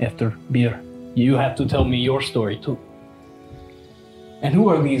 After beer. You have to tell me your story too. And who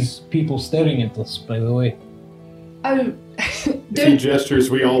are these people staring at us, by the way? Oh, He gestures,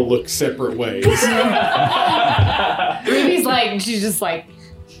 we all look separate ways. Ruby's like, she's just like.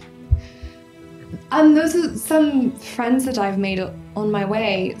 Those are some friends that I've made on my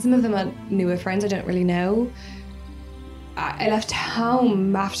way. Some of them are newer friends I don't really know. I left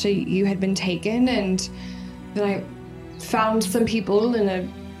home after you had been taken, and then I found some people in a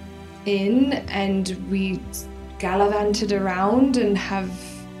inn, and we gallivanted around and have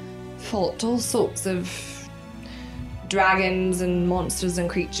fought all sorts of dragons and monsters and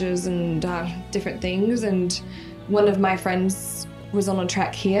creatures and different things. And one of my friends was on a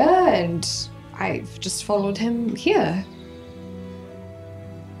trek here, and I've just followed him here.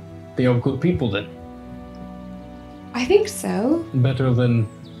 They are good people then. I think so. Better than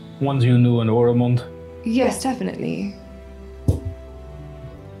ones you knew in Oromond. Yes, definitely.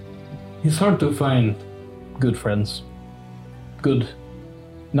 It's hard to find good friends. Good.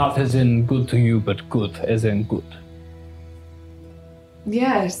 Not as in good to you, but good as in good.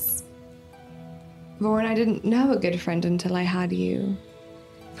 Yes. Lauren, I didn't know a good friend until I had you.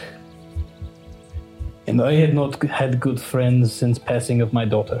 And I had not had good friends since passing of my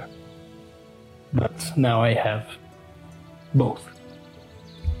daughter. But now I have both.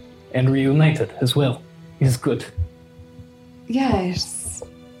 And reunited as well is good. Yes.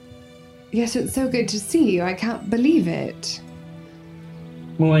 Yes, it's so good to see you. I can't believe it.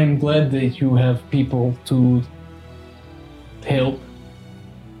 Well, I'm glad that you have people to help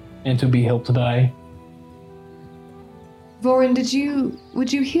and to be helped by. Vorin,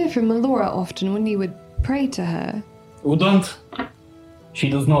 would you hear from Melora often when you would pray to her? Udant, she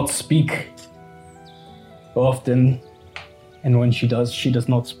does not speak often, and when she does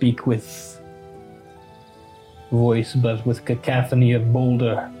not speak with voice, but with cacophony of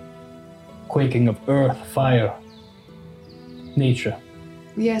boulder, quaking of earth, fire, nature.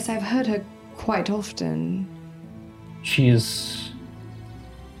 Yes, I've heard her quite often. She is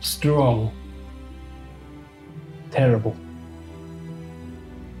strong, terrible,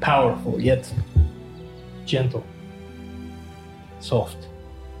 powerful, yet gentle, soft.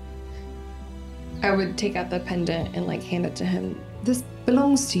 I would take out the pendant and hand it to him. This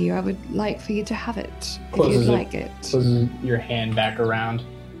belongs to you. I would like for you to have it if you'd like it. Closes your hand back around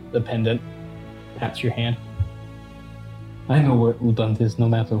the pendant, pats your hand. I know where Udant is no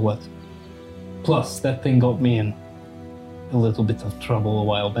matter what. Plus, that thing got me in a little bit of trouble a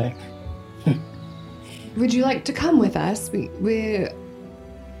while back. Would you like to come with us? We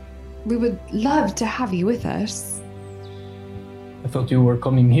would love to have you with us. I thought you were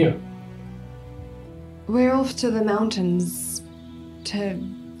coming here. We're off to the mountains to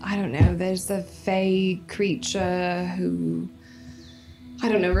I don't know, there's a fey creature who, I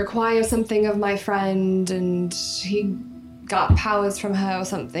don't know, requires something of my friend, and he got powers from her or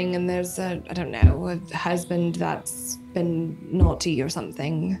something, and there's a husband that's been naughty or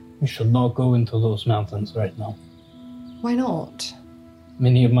something. We should not go into those mountains right now. Why not?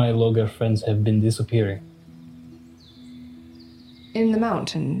 Many of my logger friends have been disappearing. In the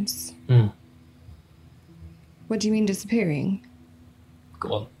mountains? What do you mean disappearing?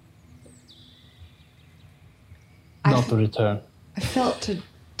 Gone. Not to return. I felt a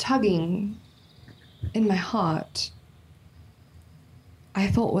tugging in my heart. I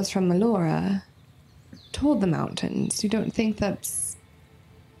thought was from Melora toward the mountains. You don't think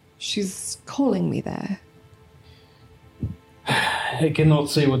she's calling me there? I cannot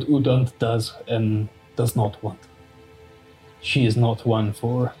say what Udant does and does not want. She is not one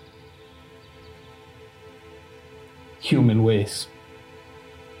for human ways.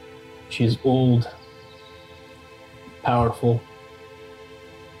 She is old, powerful,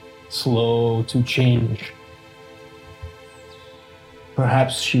 slow to change.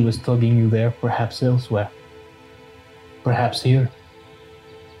 Perhaps she was tugging you there, perhaps elsewhere. Perhaps here.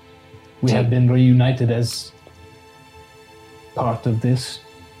 We have been reunited as part of this.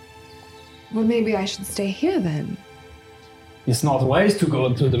 Well, maybe I should stay here then. It's not wise to go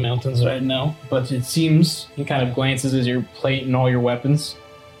into the mountains right now, but it seems, he kind of glances at your plate and all your weapons,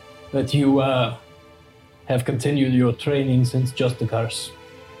 that you have continued your training since Justicars.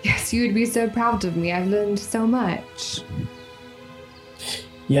 Yes, you would be so proud of me. I've learned so much.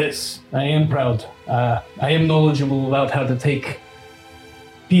 Yes, I am proud. I am knowledgeable about how to take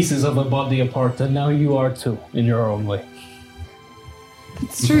pieces of a body apart, and now you are too, in your own way.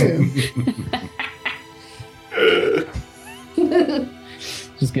 It's true.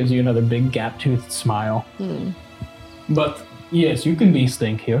 Just gives you another big gap-toothed smile. But yes, you can be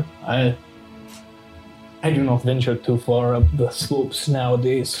stink here. I do not venture too far up the slopes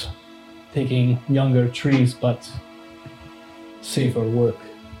nowadays, taking younger trees, but safer work.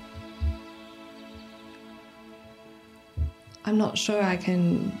 I'm not sure I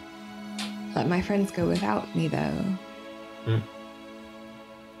can let my friends go without me, though.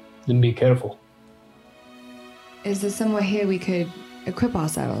 Then be careful. Is there somewhere here we could equip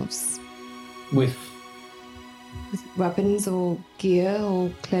ourselves? With With weapons or gear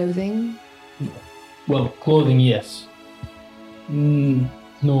or clothing? well, clothing, yes.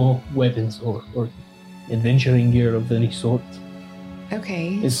 No weapons or adventuring gear of any sort.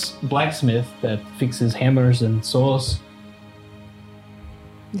 Okay. It's blacksmith that fixes hammers and saws.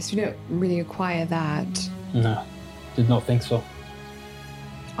 Yes, we don't really acquire that. No, did not think so.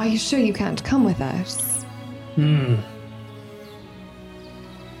 Are you sure you can't come with us?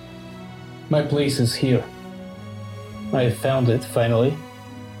 My place is here. I found it, finally.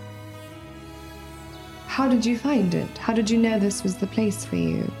 How did you find it? How did you know this was the place for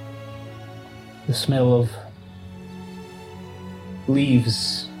you? The smell of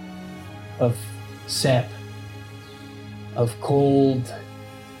leaves, of sap, of cold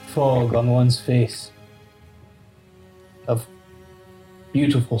fog on one's face, of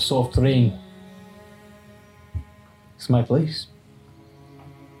beautiful soft rain. It's my place.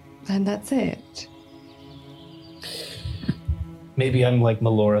 And that's it. Maybe I'm like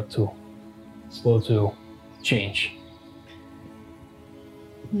Melora too. Slow to change.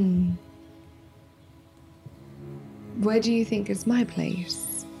 Where do you think is my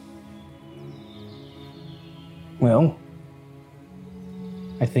place? Well,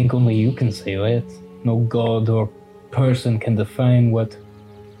 I think only you can say that. No god or person can define what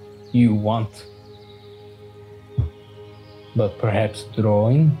you want. But perhaps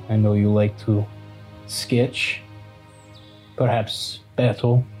drawing. I know you like to sketch. Perhaps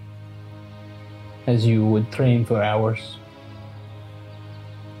battle, as you would train for hours.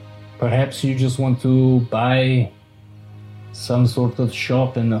 Perhaps you just want to buy some sort of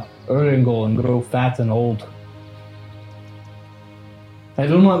shop in Erringel and grow fat and old. I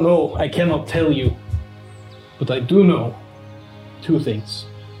do not know, I cannot tell you, but I do know two things.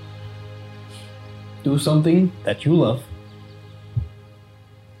 Do something that you love,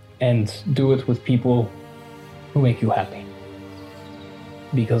 and do it with people who make you happy.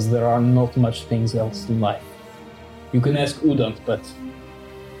 Because there are not much things else in life. You can ask Udant, but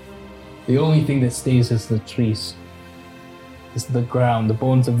the only thing that stays is the trees, is the ground, the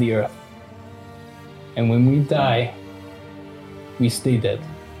bones of the earth. And when we die, we stay dead.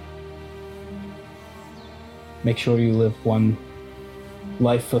 Make sure you live one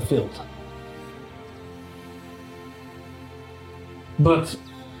life fulfilled. But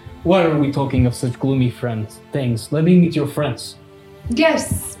why are we talking of such gloomy things? Let me meet your friends.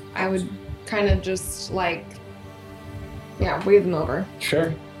 Yes, I would kind of just like, yeah, wave them over.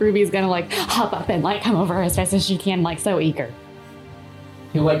 Sure. Ruby's gonna like hop up and like come over as fast as she can, like so eager.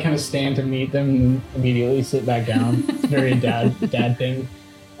 He'll like kind of stand to meet them and immediately sit back down. It's very dad thing.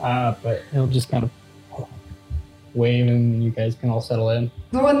 But he'll just kind of wave and you guys can all settle in.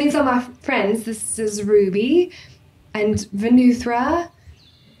 Well, these are my friends. This is Ruby and Venuthra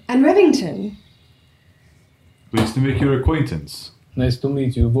and Revington. Pleased to make your acquaintance. Nice to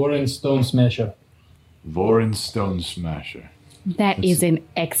meet you. Warren Stone Smasher. Vorin Stone Smasher. That is an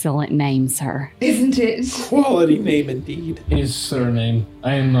excellent name, sir. Isn't it? Quality name indeed. His surname.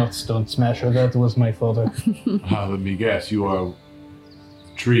 I am not Stone Smasher. That was my father. Let me guess, you are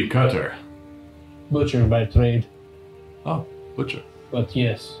tree cutter. Butcher by trade. Oh, butcher. But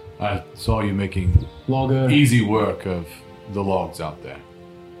yes. I saw you making Logger. easy work of the logs out there.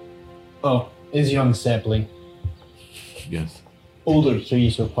 Oh, is young sapling. Yes. Older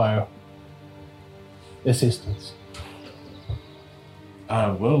trees require assistance.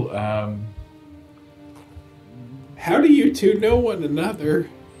 How do you two know one another?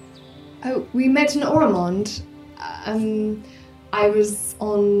 Oh, we met in Ormond. I was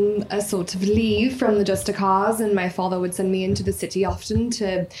on a sort of leave from the Juster Cause, and my father would send me into the city often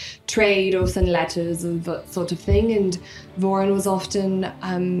to trade or send letters and that sort of thing. And Voren was often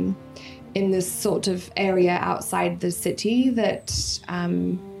in this sort of area outside the city that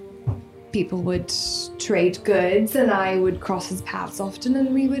people would trade goods, and I would cross his paths often,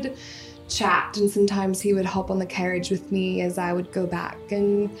 and we would chat, and sometimes he would hop on the carriage with me as I would go back,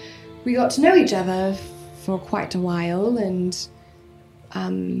 and we got to know each other for quite a while, and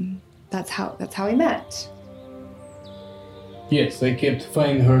that's how we met. Yes, they kept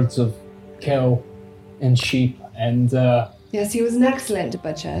fine herds of cow and sheep, and Yes, he was an excellent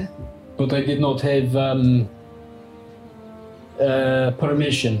butcher. but I did not have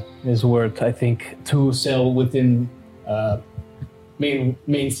permission, is word, I think, to sell within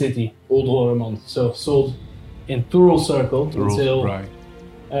main city, Old Ormond. So sold in Thurl Circle until Right.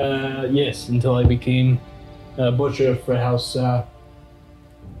 yes, until I became a butcher for House.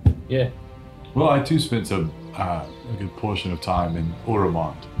 Yeah. Well, I too spent a good portion of time in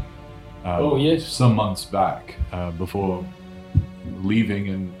Oromont. Oh, yes. Some months back, before leaving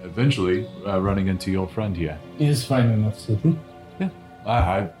and eventually running into your friend here. It is fine enough city. Yeah,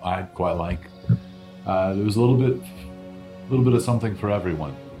 I quite like. There was a little bit of something for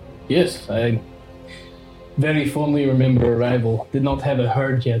everyone. Yes, I very fondly remember arrival. Did not have a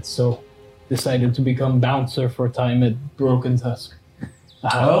herd yet, so decided to become bouncer for a time at Broken Tusk.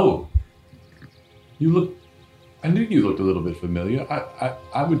 Oh, you look. I knew you looked a little bit familiar.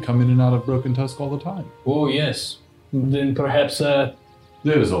 I would come in and out of Broken Tusk all the time. Oh, yes. Then perhaps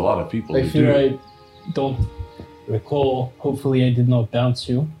There's a lot of people I who fear do. I don't recall. Hopefully, I did not bounce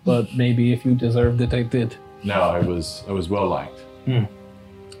you, but maybe if you deserved it, I did. No, I was well liked.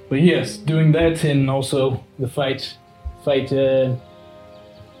 But yes, doing that and also the fight.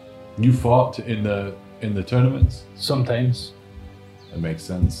 You fought in the tournaments. Sometimes. That makes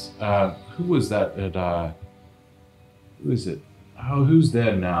sense. Who was that? Who is it? Oh, who's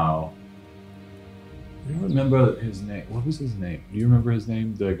there now? I don't remember his name. What was his name? Do you remember his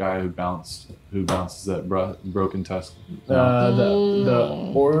name? The guy who bounces at Broken Tusk. The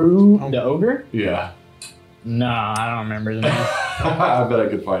ogre? Yeah. No, I don't remember the name. I bet I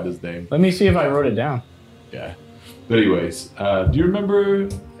could find his name. Let me see if I wrote it down. Yeah. But anyways, do you remember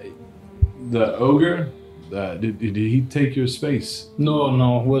the ogre? Did he take your space? No,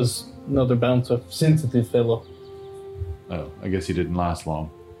 it was another bouncer. Sensitive fellow. Oh, I guess he didn't last long.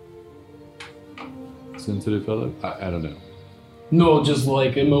 Sensitive fellow? I don't know. No, just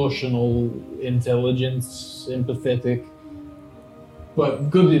like emotional intelligence, empathetic, but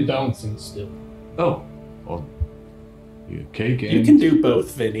good at bouncing still. Oh, well, you cake and... You can do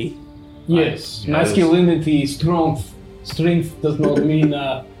both, Vinny. Yes, Yes. masculinity, strength does not mean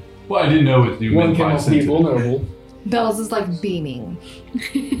Well, I didn't know what you one meant by cannot be sensitive. vulnerable. Bells is like beaming.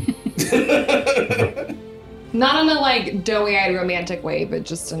 Not in a like doughy-eyed romantic way, but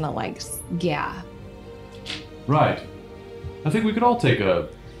just in a like, yeah. Right. I think we could all take a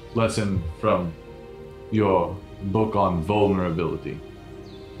lesson from your book on vulnerability.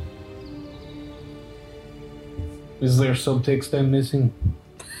 Is there subtext I'm missing?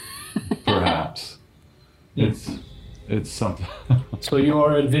 Perhaps. It's something. So you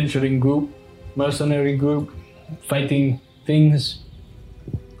are an adventuring group, mercenary group, fighting things.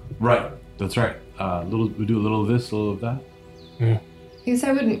 Right. That's right. We do a little of this, a little of that. Yes,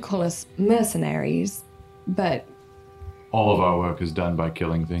 I wouldn't call us mercenaries, but All of our work is done by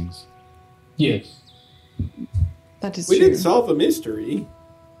killing things. Yes. That is We true. did solve a mystery.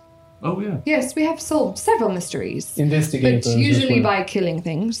 Oh yeah. Yes, we have solved several mysteries. Investigators. But as usually well. by killing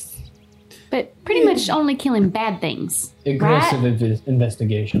things. But pretty much only killing bad things. Aggressive Right?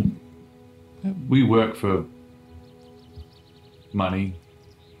 investigation. We work for money.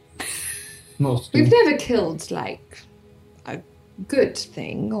 Most We've do. never killed, like, a good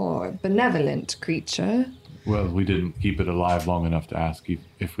thing or a benevolent creature. Well, we didn't keep it alive long enough to ask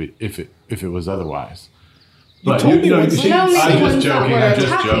if it was otherwise. You told me once- Well, only the I'm ones just that joking. were I'm just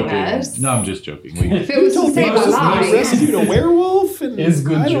attacking joking. us. No, I'm just joking. If it was to told me save our you lives. rescued a werewolf, and It's a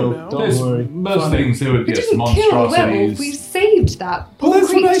good I don't joke. know. Don't There's worry. most Funny. things they would We get didn't kill a werewolf. We monstrosities. saved that poor Well,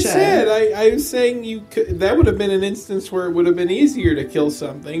 that's creature. what I said. I was saying you could, that would have been an instance where it would have been easier to kill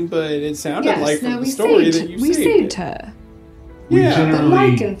something, but it sounded Yes, like from no, the we story saved, that you we saved saved it. her. We Yeah, The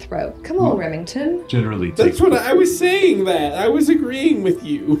generally lycanthrope. Come on, Remington. take that's what I was saying. That I was agreeing with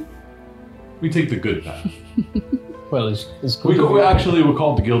you. we take the good path. Well, it's We're good.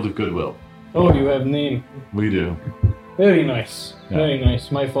 called the Guild of Goodwill. Oh, you have name. We do. Very nice. Yeah. Very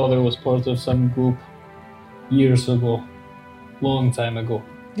nice. My father was part of some group years ago. Long time ago.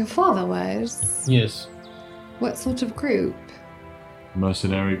 Your father was. Yes. What sort of group?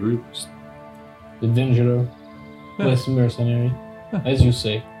 Mercenary groups. Adventurer. Less mercenary. As you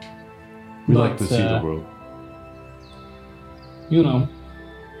say. We like to But, see the world. You know.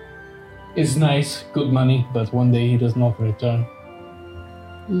 It's nice, good money, but one day he does not return.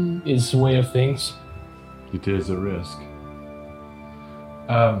 Mm. It's the way of things. It is a risk.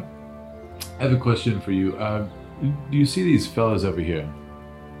 I have a question for you. Do you see these fellas over here?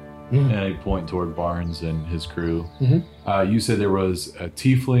 Mm. And I point toward Barnes and his crew. Mhm. You said there was a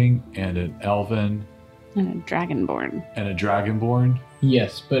tiefling and an elven And a dragonborn. and a dragonborn.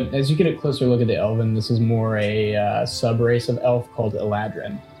 Yes, but as you get a closer look at the Elven, this is more a sub-race of elf called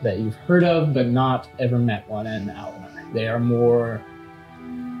Eladrin that you've heard of, but not ever met one in Alinor. They are more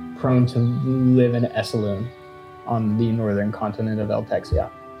prone to live in Esaloon on the northern continent of Eltexia.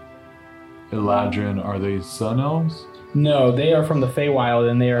 Eladrin, are they sun elves? No, they are from the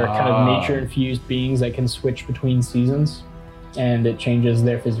Feywild, and they are kind of Ah. nature-infused beings that can switch between seasons, and it changes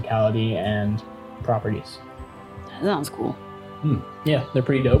their physicality and properties. That sounds cool. Yeah, they're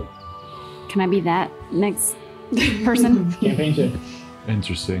pretty dope. Can I be that next person? Campaign too.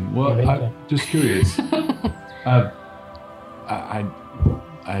 Interesting. Well, Yeah, I'm just curious. I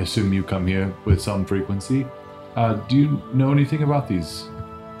assume you come here with some frequency. Do you know anything about these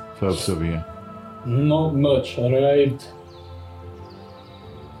folks over here? Not much. Arrived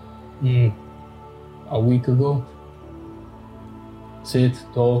a week ago. Sit,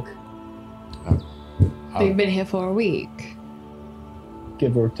 talk, They've been here for a week.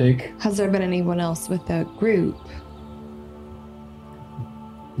 give or take. Has there been anyone else with the group?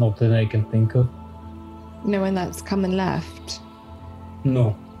 Not that I can think of. No one that's come and left?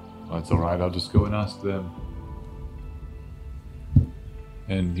 No. That's all right. I'll just go and ask them.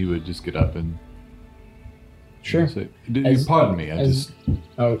 And he would just get up and Sure. say, As- "Pardon me."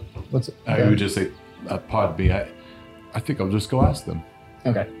 Oh, what's it? I would just say, "Pardon me." I think I'll just go ask them.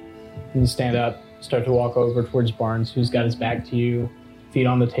 Okay. You stand up, start to walk over towards Barnes, who's got his back to you, feet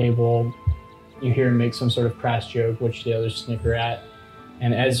on the table. You hear him make some sort of crass joke, which the others snicker at.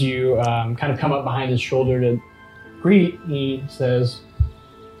 And as you kind of come up behind his shoulder to greet, he says,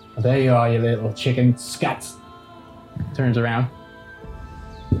 "Well, there you are, you little chicken scuts." Turns around.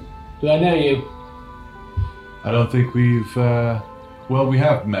 Do I know you? I don't think we've. Well, we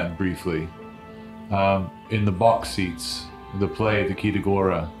have met briefly in the box seats, the play, the Key to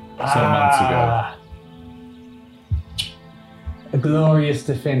Gora, some months ago. A glorious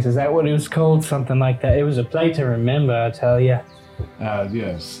defense. Is that what it was called? Something like that. It was a play to remember, I tell you.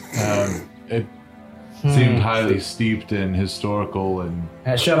 Yes, it seemed highly steeped in historical and.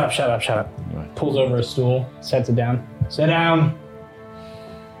 Shut up. Anyway. Pulls over a stool, sets it down. Sit down.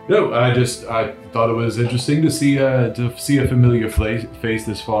 No, I thought it was interesting to see a familiar face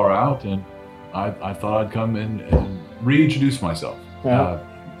this far out, and I thought I'd come in and reintroduce myself. Yeah.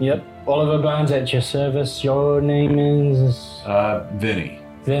 Yep. Oliver Barnes at your service. Your name is Vinny.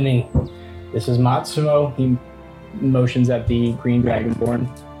 Vinny. This is Matsuo. He motions at the green dragonborn.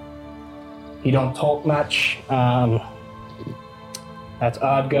 He don't talk much. That's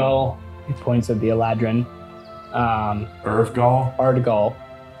Ardgal. He points at the Eladrin. Irvgal. Ardgal.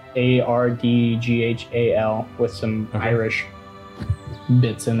 Ardghal with some Okay. Irish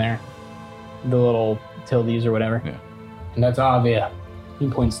bits in there. The little tildes or whatever. Yeah. And that's Avia. He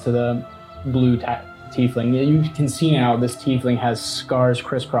points to the blue tiefling. You can see now this tiefling has scars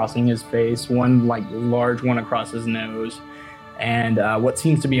crisscrossing his face, one like large one across his nose, and what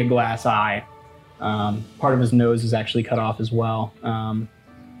seems to be a glass eye Part of his nose is actually cut off as well. And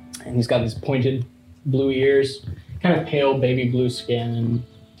he's got these pointed blue ears, kind of pale baby blue skin, and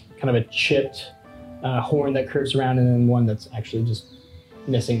kind of a chipped horn that curves around, and then one that's actually just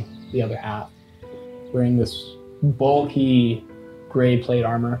missing the other half. Wearing this bulky gray plate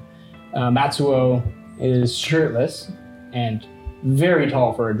armor. Matsuo is shirtless and very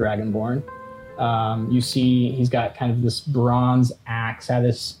tall for a dragonborn. You see he's got kind of this bronze axe at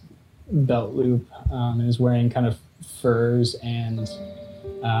his belt loop, and is wearing kind of furs and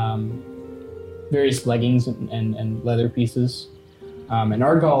various leggings and leather pieces. And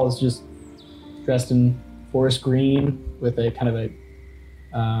Argal is just dressed in forest green with a kind of a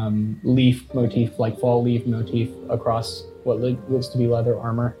leaf motif, like fall leaf motif across what looks to be leather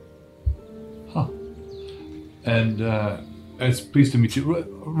armor. Huh. And it's pleased to meet you.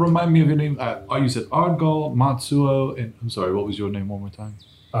 Remind me of your name. You said Argal, Matsuo, and I'm sorry, what was your name one more time?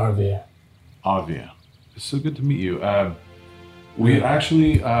 Arvia. Arvia. It's so good to meet you. We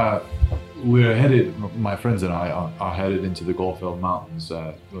actually, we're headed, my friends and I are headed into the Goldfell Mountains,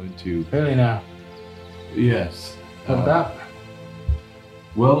 going to... Really now? Yes. What about?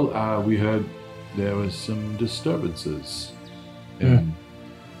 Well, we heard there was some disturbances. And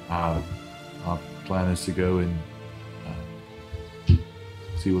our plan is to go and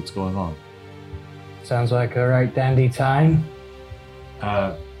see what's going on. Sounds like a right dandy time.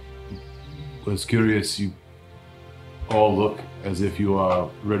 Was curious, you all look as if you are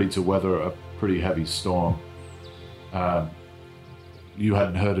ready to weather a pretty heavy storm. You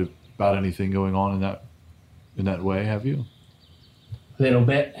hadn't heard about anything going on in that way, have you? A little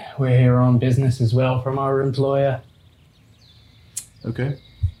bit. We're here on business as well from our employer. Okay.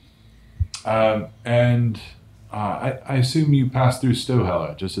 And I assume you passed through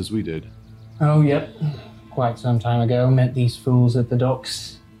Stoheller just as we did. Oh, yep. Quite some time ago, met these fools at the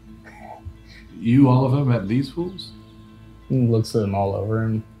docks. You, Oliver, met these fools? He looks at them all over,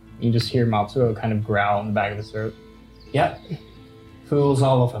 and you just hear Matsuo kind of growl in the back of his throat. Yep. Fools,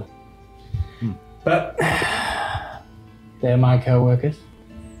 all of them. But they're my co-workers.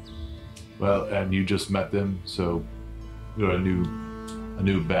 Well, and you just met them, so you're a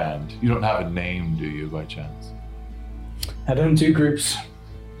new band. You don't have a name, do you, by chance? I don't do groups.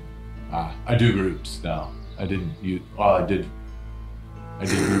 I do groups now. I did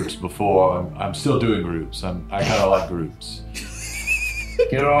groups before. I'm still doing groups. I kind of like groups.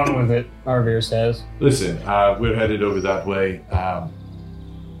 Get on with it, Arvir says. Listen, we're headed over that way.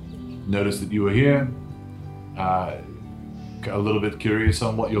 Noticed that you were here. A little bit curious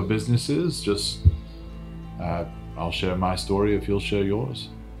on what your business is. Just, I'll share my story if you'll share yours.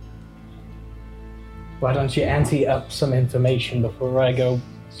 Why don't you ante up some information before I go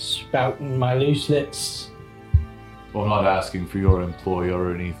spouting my loose lips? Well, I'm not asking for your employer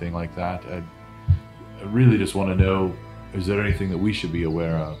or anything like that. I really just want to know, is there anything that we should be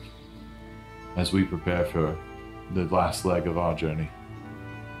aware of as we prepare for the last leg of our journey?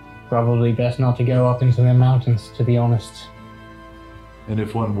 Probably best not to go up into the mountains, to be honest. And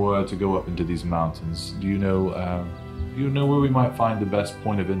if one were to go up into these mountains, do you know where we might find the best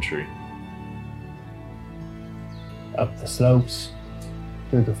point of entry? Up the slopes,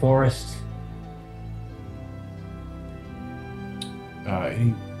 through the forest.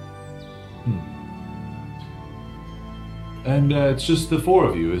 And it's just the four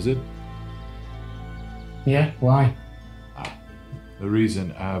of you, is it? Yeah, why? The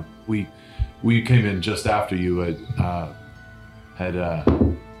reason we came in just after you had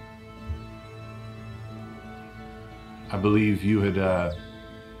I believe you had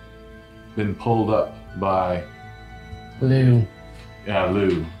been pulled up by Lou. Yeah,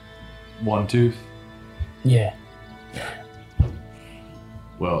 Lou. One Tooth. Yeah.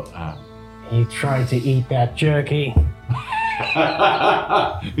 Well, he tried to eat that jerky.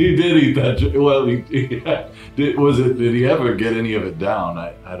 He did eat that. Well, did he ever get any of it down?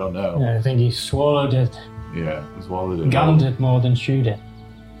 I don't know. I think he swallowed it. Yeah, he swallowed it. Gummed it more than chewed it.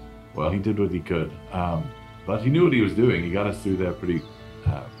 Well, he did what he could. But he knew what he was doing. He got us through there pretty...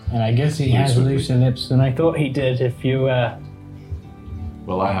 and I guess he has looser lips than I thought he did if you,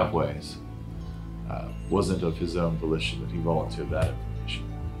 Well, I have ways. Wasn't of his own volition that he volunteered that information.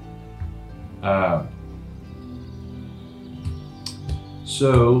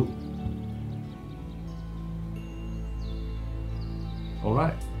 So... All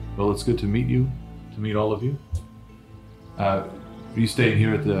right. Well, it's good to meet you. To meet all of you. Are you staying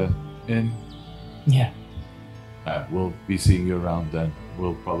here at the inn? Yeah. We'll be seeing you around then.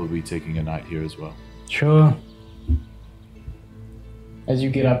 We'll probably be taking a night here as well. Sure. As you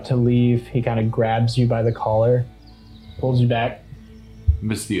get up to leave, he kind of grabs you by the collar, pulls you back.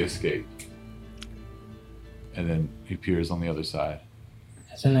 Missed the escape. And then he appears on the other side.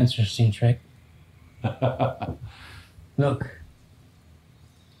 That's an interesting trick. Look.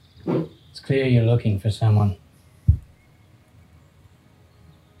 It's clear you're looking for someone.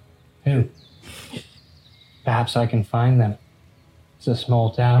 Who? Perhaps I can find them. It's a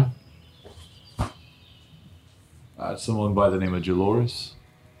small town. Someone by the name of Dolores.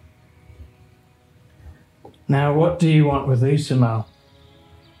 Now, what do you want with Usamo?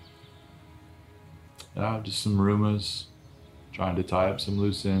 Just some rumors. Trying to tie up some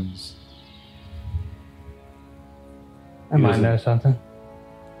loose ends. I might know something.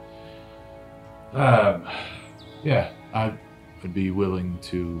 Yeah, I would be willing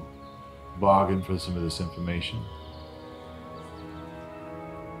to bargain for some of this information.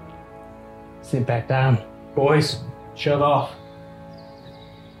 Sit back down. Boys, shove off.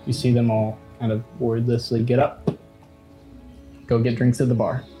 You see them all kind of wordlessly get up. Go get drinks at the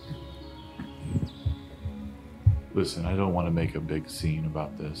bar. Listen, I don't want to make a big scene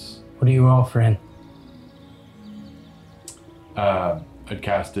about this. What are you offering? I'd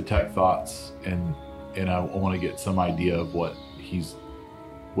cast Detect Thoughts, and I want to get some idea of what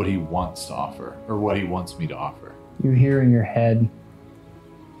he wants to offer, or what he wants me to offer. You hear in your head,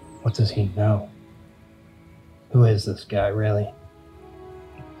 what does he know? Who is this guy, really?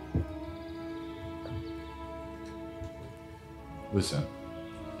 Listen,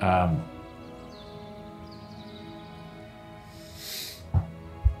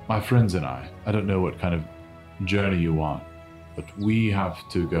 my friends and I don't know what kind of journey you want, but we have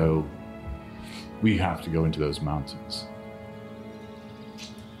to go into those mountains.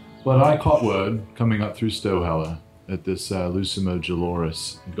 But I caught word coming up through Stohella that this Lucimo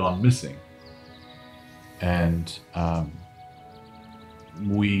Dolores had gone missing. And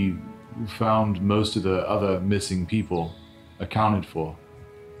we found most of the other missing people accounted for.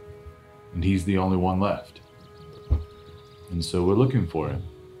 And he's the only one left. And so we're looking for him.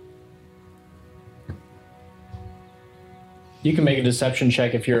 You can make a deception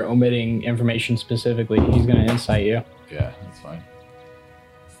check if you're omitting information specifically. He's going to insight you. Yeah, that's fine.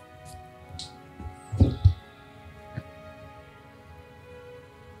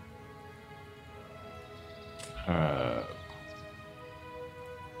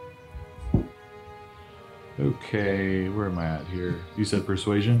 Okay, where am I at here? You said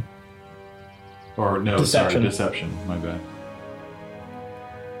persuasion? Or no, Deception. sorry, deception. My bad.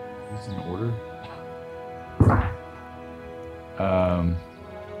 Is this in order?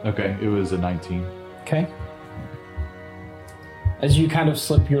 Okay, it was a 19. Okay. As you kind of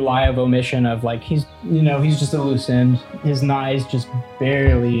slip your lie of omission of like, he's just a loose end. His eyes just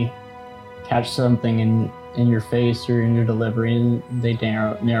barely catch something in your face or in your delivery, and they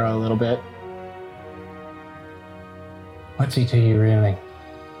narrow a little bit. What's he to you, really?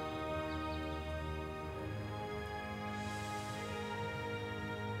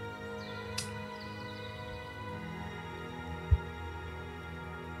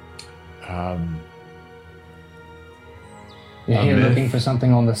 You're here looking for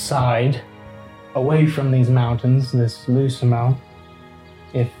something on the side, away from these mountains, this Lucimo.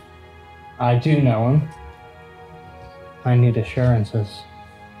 If I do know him, I need assurances.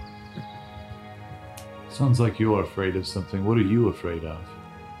 Sounds like you're afraid of something. What are you afraid of?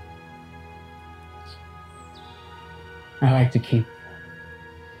 I like to keep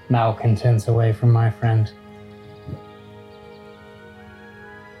malcontents away from my friend.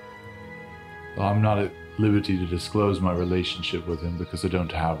 Well, I'm not at liberty to disclose my relationship with him because I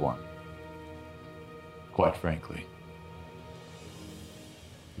don't have one. Quite frankly.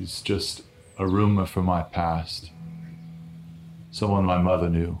 He's just a rumor from my past. Someone my mother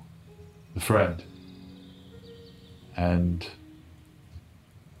knew. A friend. And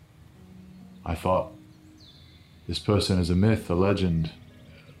I thought, this person is a myth, a legend,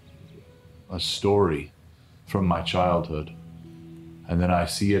 a story from my childhood. And then I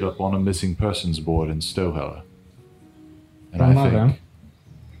see it up on a missing persons board in Stohella. And I think,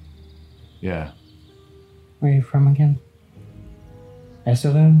 yeah. Where are you from again?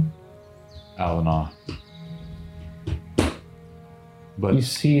 Esselin? Alanar. But You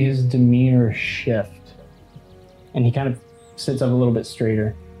see his demeanor shift, and he kind of sits up a little bit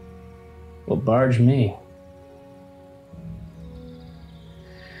straighter. Well, barge me.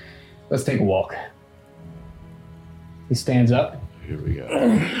 Let's take a walk. He stands up, here we go.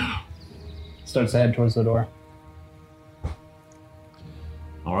 starts to head towards the door.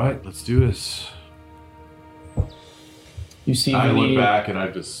 All right, let's do this. You see I look the back and I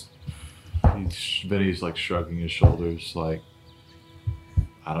just, Vinny's like shrugging his shoulders like,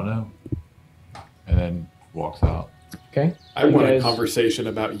 I don't know. And then walks out. Okay. I want a guys- conversation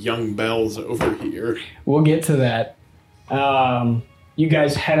about young bells over here. We'll get to that. You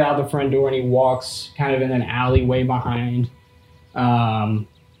guys head out the front door, and he walks kind of in an alleyway behind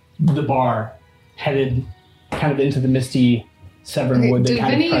the bar, headed kind of into the misty Severn Okay, wood that did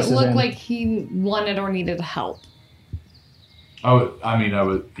kind Vinny of presses look in. like he wanted or needed help?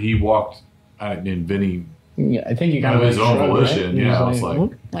 He walked, and Vinny, Yeah, I think you kind of of his own shrugged, volition. right? He Yeah, I was like, "Hmm?"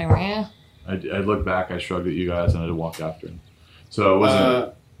 Like, yeah. I looked back, I shrugged at you guys, and I walked after him. So it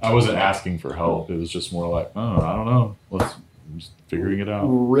wasn't. I wasn't asking for help. It was just more like, oh, I don't know. I'm just figuring it out.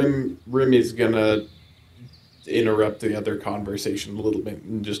 Rim is gonna interrupt the other conversation a little bit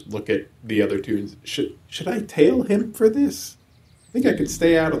and just look at the other two. And should I tail him for this? I think I could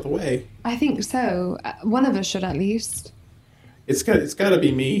stay out of the way. I think so. One of us should at least. It's got to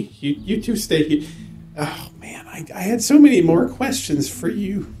be me. You two stay here. Oh man, I had so many more questions for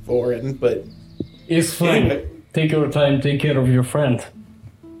you, Voren, but It's fine. Take your time, take care of your friend.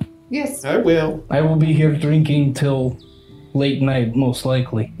 Yes. I will. I will be here drinking till late night, most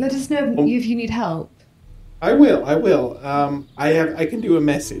likely. Let us know if you need help. I will. I can do a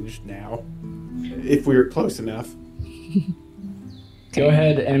message now, if we're close enough. Go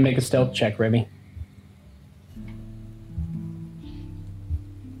ahead and make a stealth check, Remy.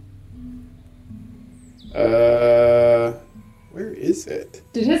 Where is it?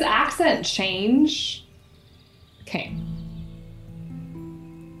 Did his accent change? Okay.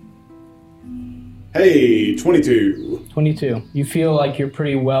 Hey, 22. 22. You feel like you're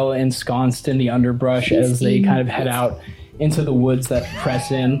pretty well ensconced in the underbrush as they kind of head out into the woods that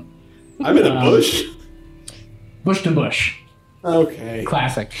press in. I'm in a bush. Bush to bush. Okay.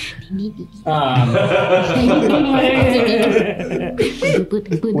 Classic. With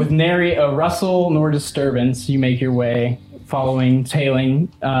With nary a rustle nor disturbance, you make your way, following,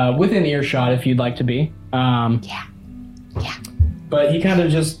 tailing, within earshot if you'd like to be. Yeah. But he kind of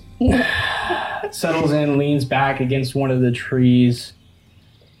just settles in, leans back against one of the trees,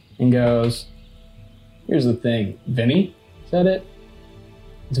 and goes, "Here's the thing, Vinny? Is that it?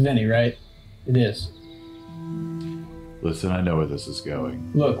 It's Vinny, right? It is. Listen, I know where this is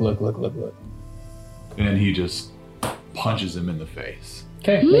going. Look. And he just punches him in the face.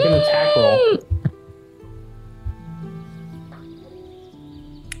 Okay, make an attack roll.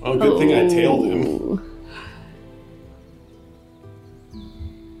 Oh, good thing I tailed him.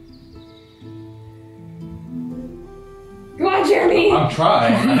 Come on, Jeremy. I'm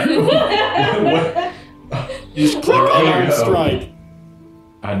trying. What? You just click unarmed strike.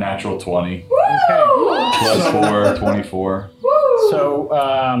 A natural 20. Okay. Plus 4, 24. So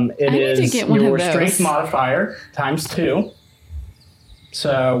it I need to is get one of your those. strength modifier times 2.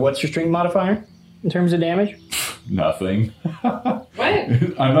 So what's your strength modifier in terms of damage? Nothing. What?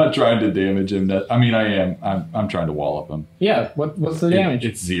 I'm not trying to damage him. I mean, I am. I'm trying to wallop him. Yeah, what's the damage?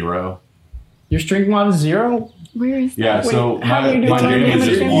 It's 0. Your strength mod is 0? Where is Yeah, so how my do you do damage damage?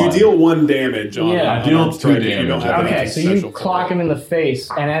 is You 1. You deal 1 damage on Yeah. I deal unarmed strike 2 if you don't damage. have Okay, anything so you special for clock it. him in the face,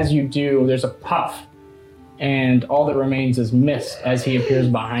 and as you do, there's a puff, and all that remains is mist as he appears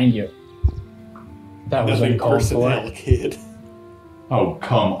behind you. That was Nothing uncalled for. personnel, kid. Oh,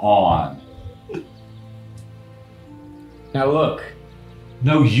 come on. Now look.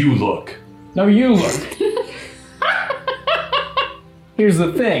 No, you look. No, you look. Here's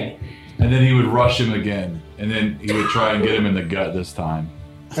the thing. And then he would rush him again. And then he would try and get him in the gut this time.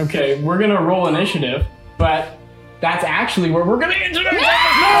 Okay, we're gonna roll initiative, but that's actually where we're gonna introduce No!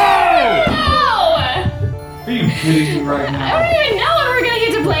 Are you kidding me right I now? don't even know what we're gonna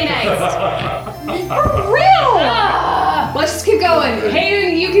get to play next. For real! Let's just keep going.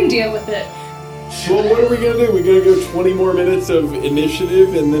 Hayden, you can deal with it. Well, what are we gonna do? We're gonna go 20 more minutes of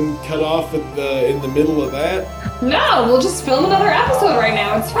initiative and then cut off in the middle of that? No, we'll just film another episode right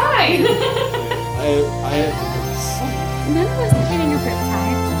now. It's fine.